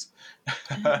Office.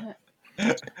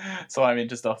 So I'm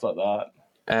into stuff like that.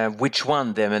 Which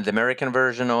one, the American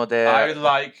version or the?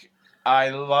 I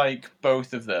like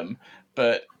both of them,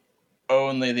 but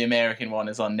only the American one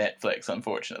is on Netflix,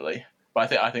 unfortunately.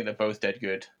 But I think they're both dead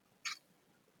good.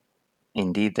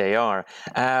 Indeed, they are.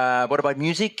 What about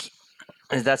music?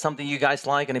 Is that something you guys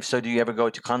like? And if so, do you ever go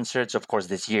to concerts? Of course,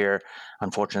 this year,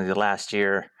 unfortunately, last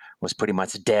year was pretty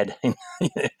much dead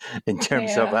in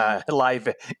terms of live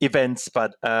events.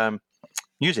 But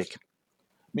music.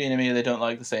 Me and Amelia don't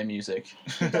like the same music.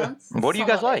 What do you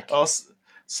guys like? Oh,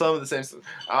 some of the same stuff.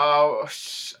 Oh,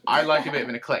 I like a bit of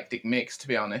an eclectic mix, to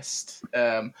be honest.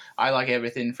 I like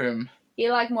everything from...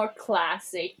 You like more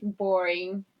classic,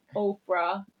 boring,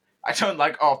 opera. I don't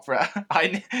like opera.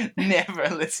 I never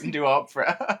listen to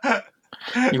opera.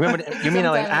 You mean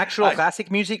like actual classic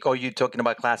music, or are you talking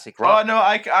about classic rock? Oh no,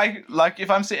 I like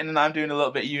if I'm sitting and I'm doing a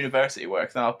little bit of university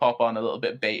work, then I'll pop on a little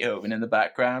bit of Beethoven in the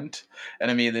background, and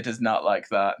Amelia does not like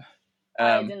that.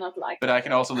 I do not like. But I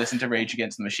can also listen to Rage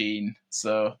Against the Machine,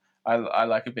 so I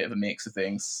like a bit of a mix of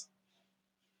things.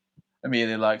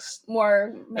 Amelia likes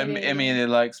more. Amelia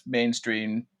likes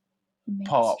mainstream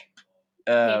pop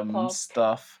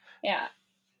stuff. Yeah.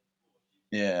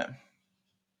 Yeah.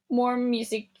 More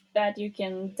music that you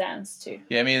can dance to.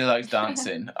 Yeah, Amelia likes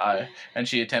dancing. And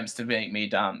she attempts to make me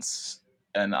dance,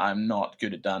 and I'm not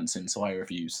good at dancing, so I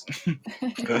refuse.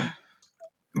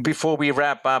 Before we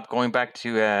wrap up, going back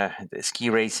to the ski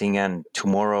racing and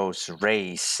tomorrow's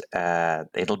race,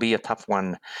 it'll be a tough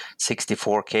one.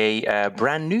 64K,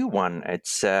 brand new one.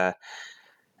 It's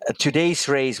today's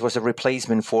race was a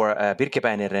replacement for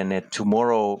Birkebeiner,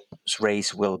 tomorrow's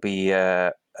race will be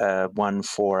one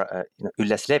for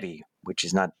Ylläs Levi, which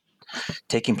is not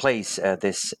taking place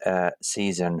this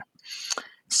season.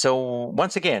 So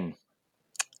once again,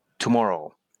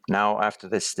 tomorrow. Now after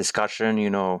this discussion,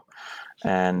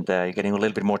 and you're getting a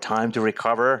little bit more time to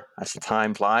recover as the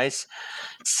time flies.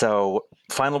 So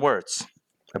final words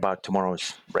about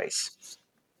tomorrow's race.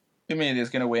 Amelia's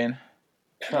going to win.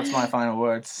 That's my final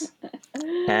words.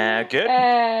 Good.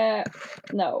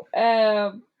 No.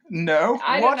 No.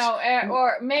 I don't know.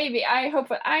 Or maybe I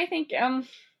hope. I think.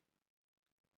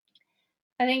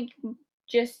 I think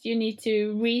just you need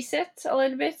to reset a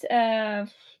little bit.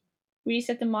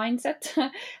 Reset the mindset,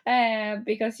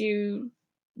 because you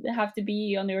have to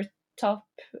be on your top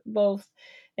both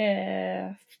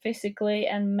physically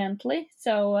and mentally.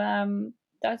 So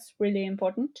that's really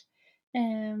important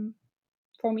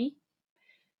for me.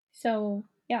 So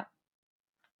yeah.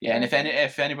 Yeah, and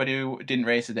if anybody who didn't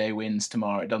race today wins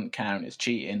tomorrow, it doesn't count. It's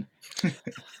cheating.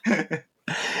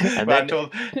 And I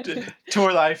told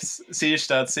Tour Life's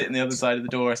Sierstad sitting the other side of the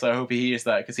door, so I hope he hears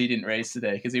that because he didn't race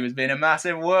today because he was being a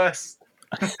massive wuss.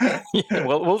 Yeah,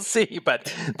 well, we'll see.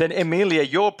 But then, Emilia,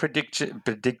 your predictions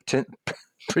in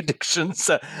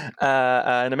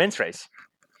the men's race.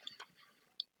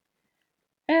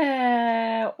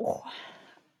 I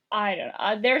don't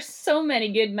know. There's so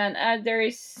many good men. There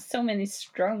is so many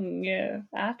strong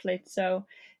athletes. So,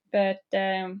 but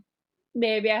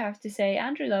maybe I have to say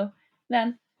Andrew though.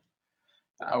 Then.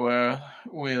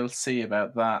 We'll see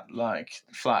about that. Like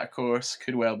flat course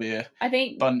could well be a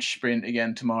bunch sprint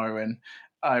again tomorrow, and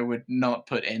I would not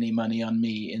put any money on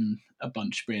me in a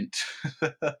bunch sprint.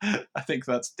 I think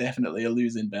that's definitely a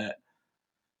losing bet.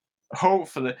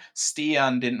 hopefully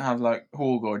Stian didn't have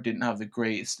Holgaard didn't have the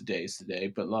greatest of days today,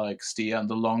 but Stian,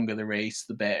 the longer the race,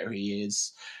 the better he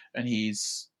is, and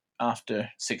he's after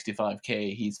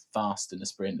 65k, he's fast in the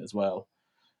sprint as well.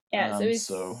 Yeah,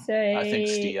 so I think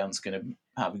Stian's going to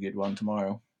have a good one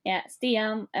tomorrow. Yeah,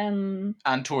 Stian and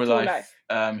Torleif.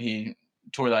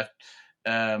 Torleif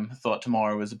thought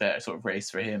tomorrow was a better sort of race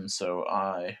for him,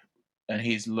 and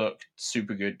he's looked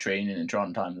super good training in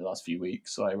Trondheim the last few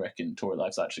weeks, so I reckon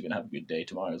Torleif's actually going to have a good day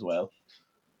tomorrow as well.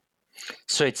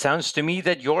 So it sounds to me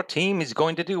that your team is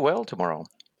going to do well tomorrow.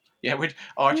 Yeah,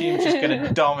 our team's just going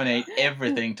to dominate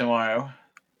everything tomorrow.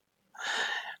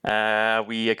 Are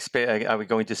we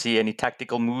going to see any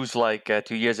tactical moves like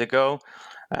 2 years ago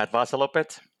at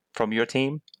Vasaloppet from your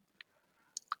team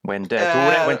when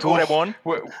Tore won?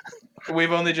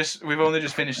 We've only just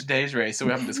finished today's race, so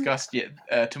we haven't discussed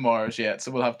tomorrow's yet.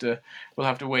 So we'll have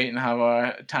to wait and have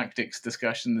our tactics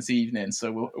discussion this evening.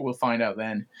 So we'll find out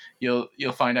then. You'll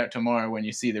find out tomorrow when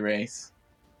you see the race.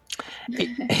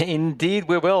 Indeed,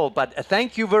 we will. But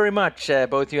thank you very much,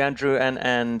 both you, Andrew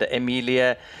and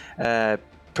Emilia.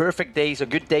 Perfect days, or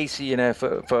good days,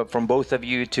 from both of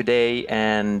you today,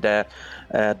 and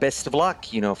best of luck,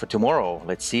 for tomorrow.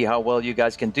 Let's see how well you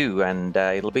guys can do, and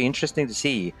it'll be interesting to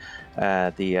see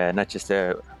not just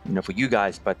for you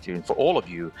guys, but for all of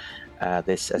you.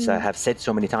 This, as I have said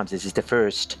so many times, this is the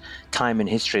first time in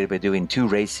history we're doing 2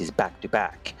 races back to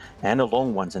back, and the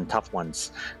long ones and tough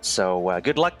ones. So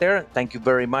good luck there. Thank you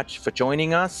very much for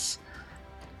joining us.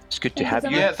 It's good to have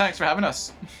you. Yeah, thanks for having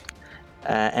us.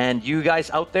 And you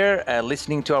guys out there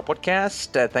listening to our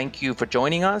podcast, thank you for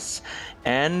joining us.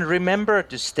 And remember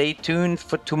to stay tuned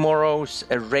for tomorrow's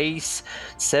race.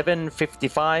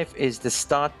 7:55 is the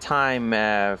start time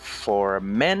for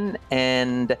men,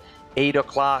 and 8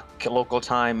 o'clock local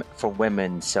time for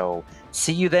women. So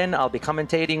see you then. I'll be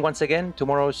commentating once again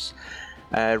tomorrow's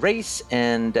race,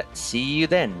 and see you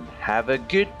then. Have a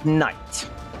good night.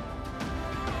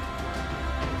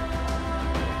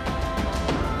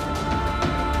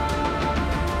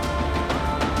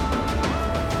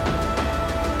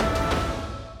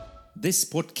 This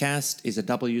podcast is a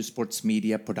W Sports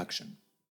Media production.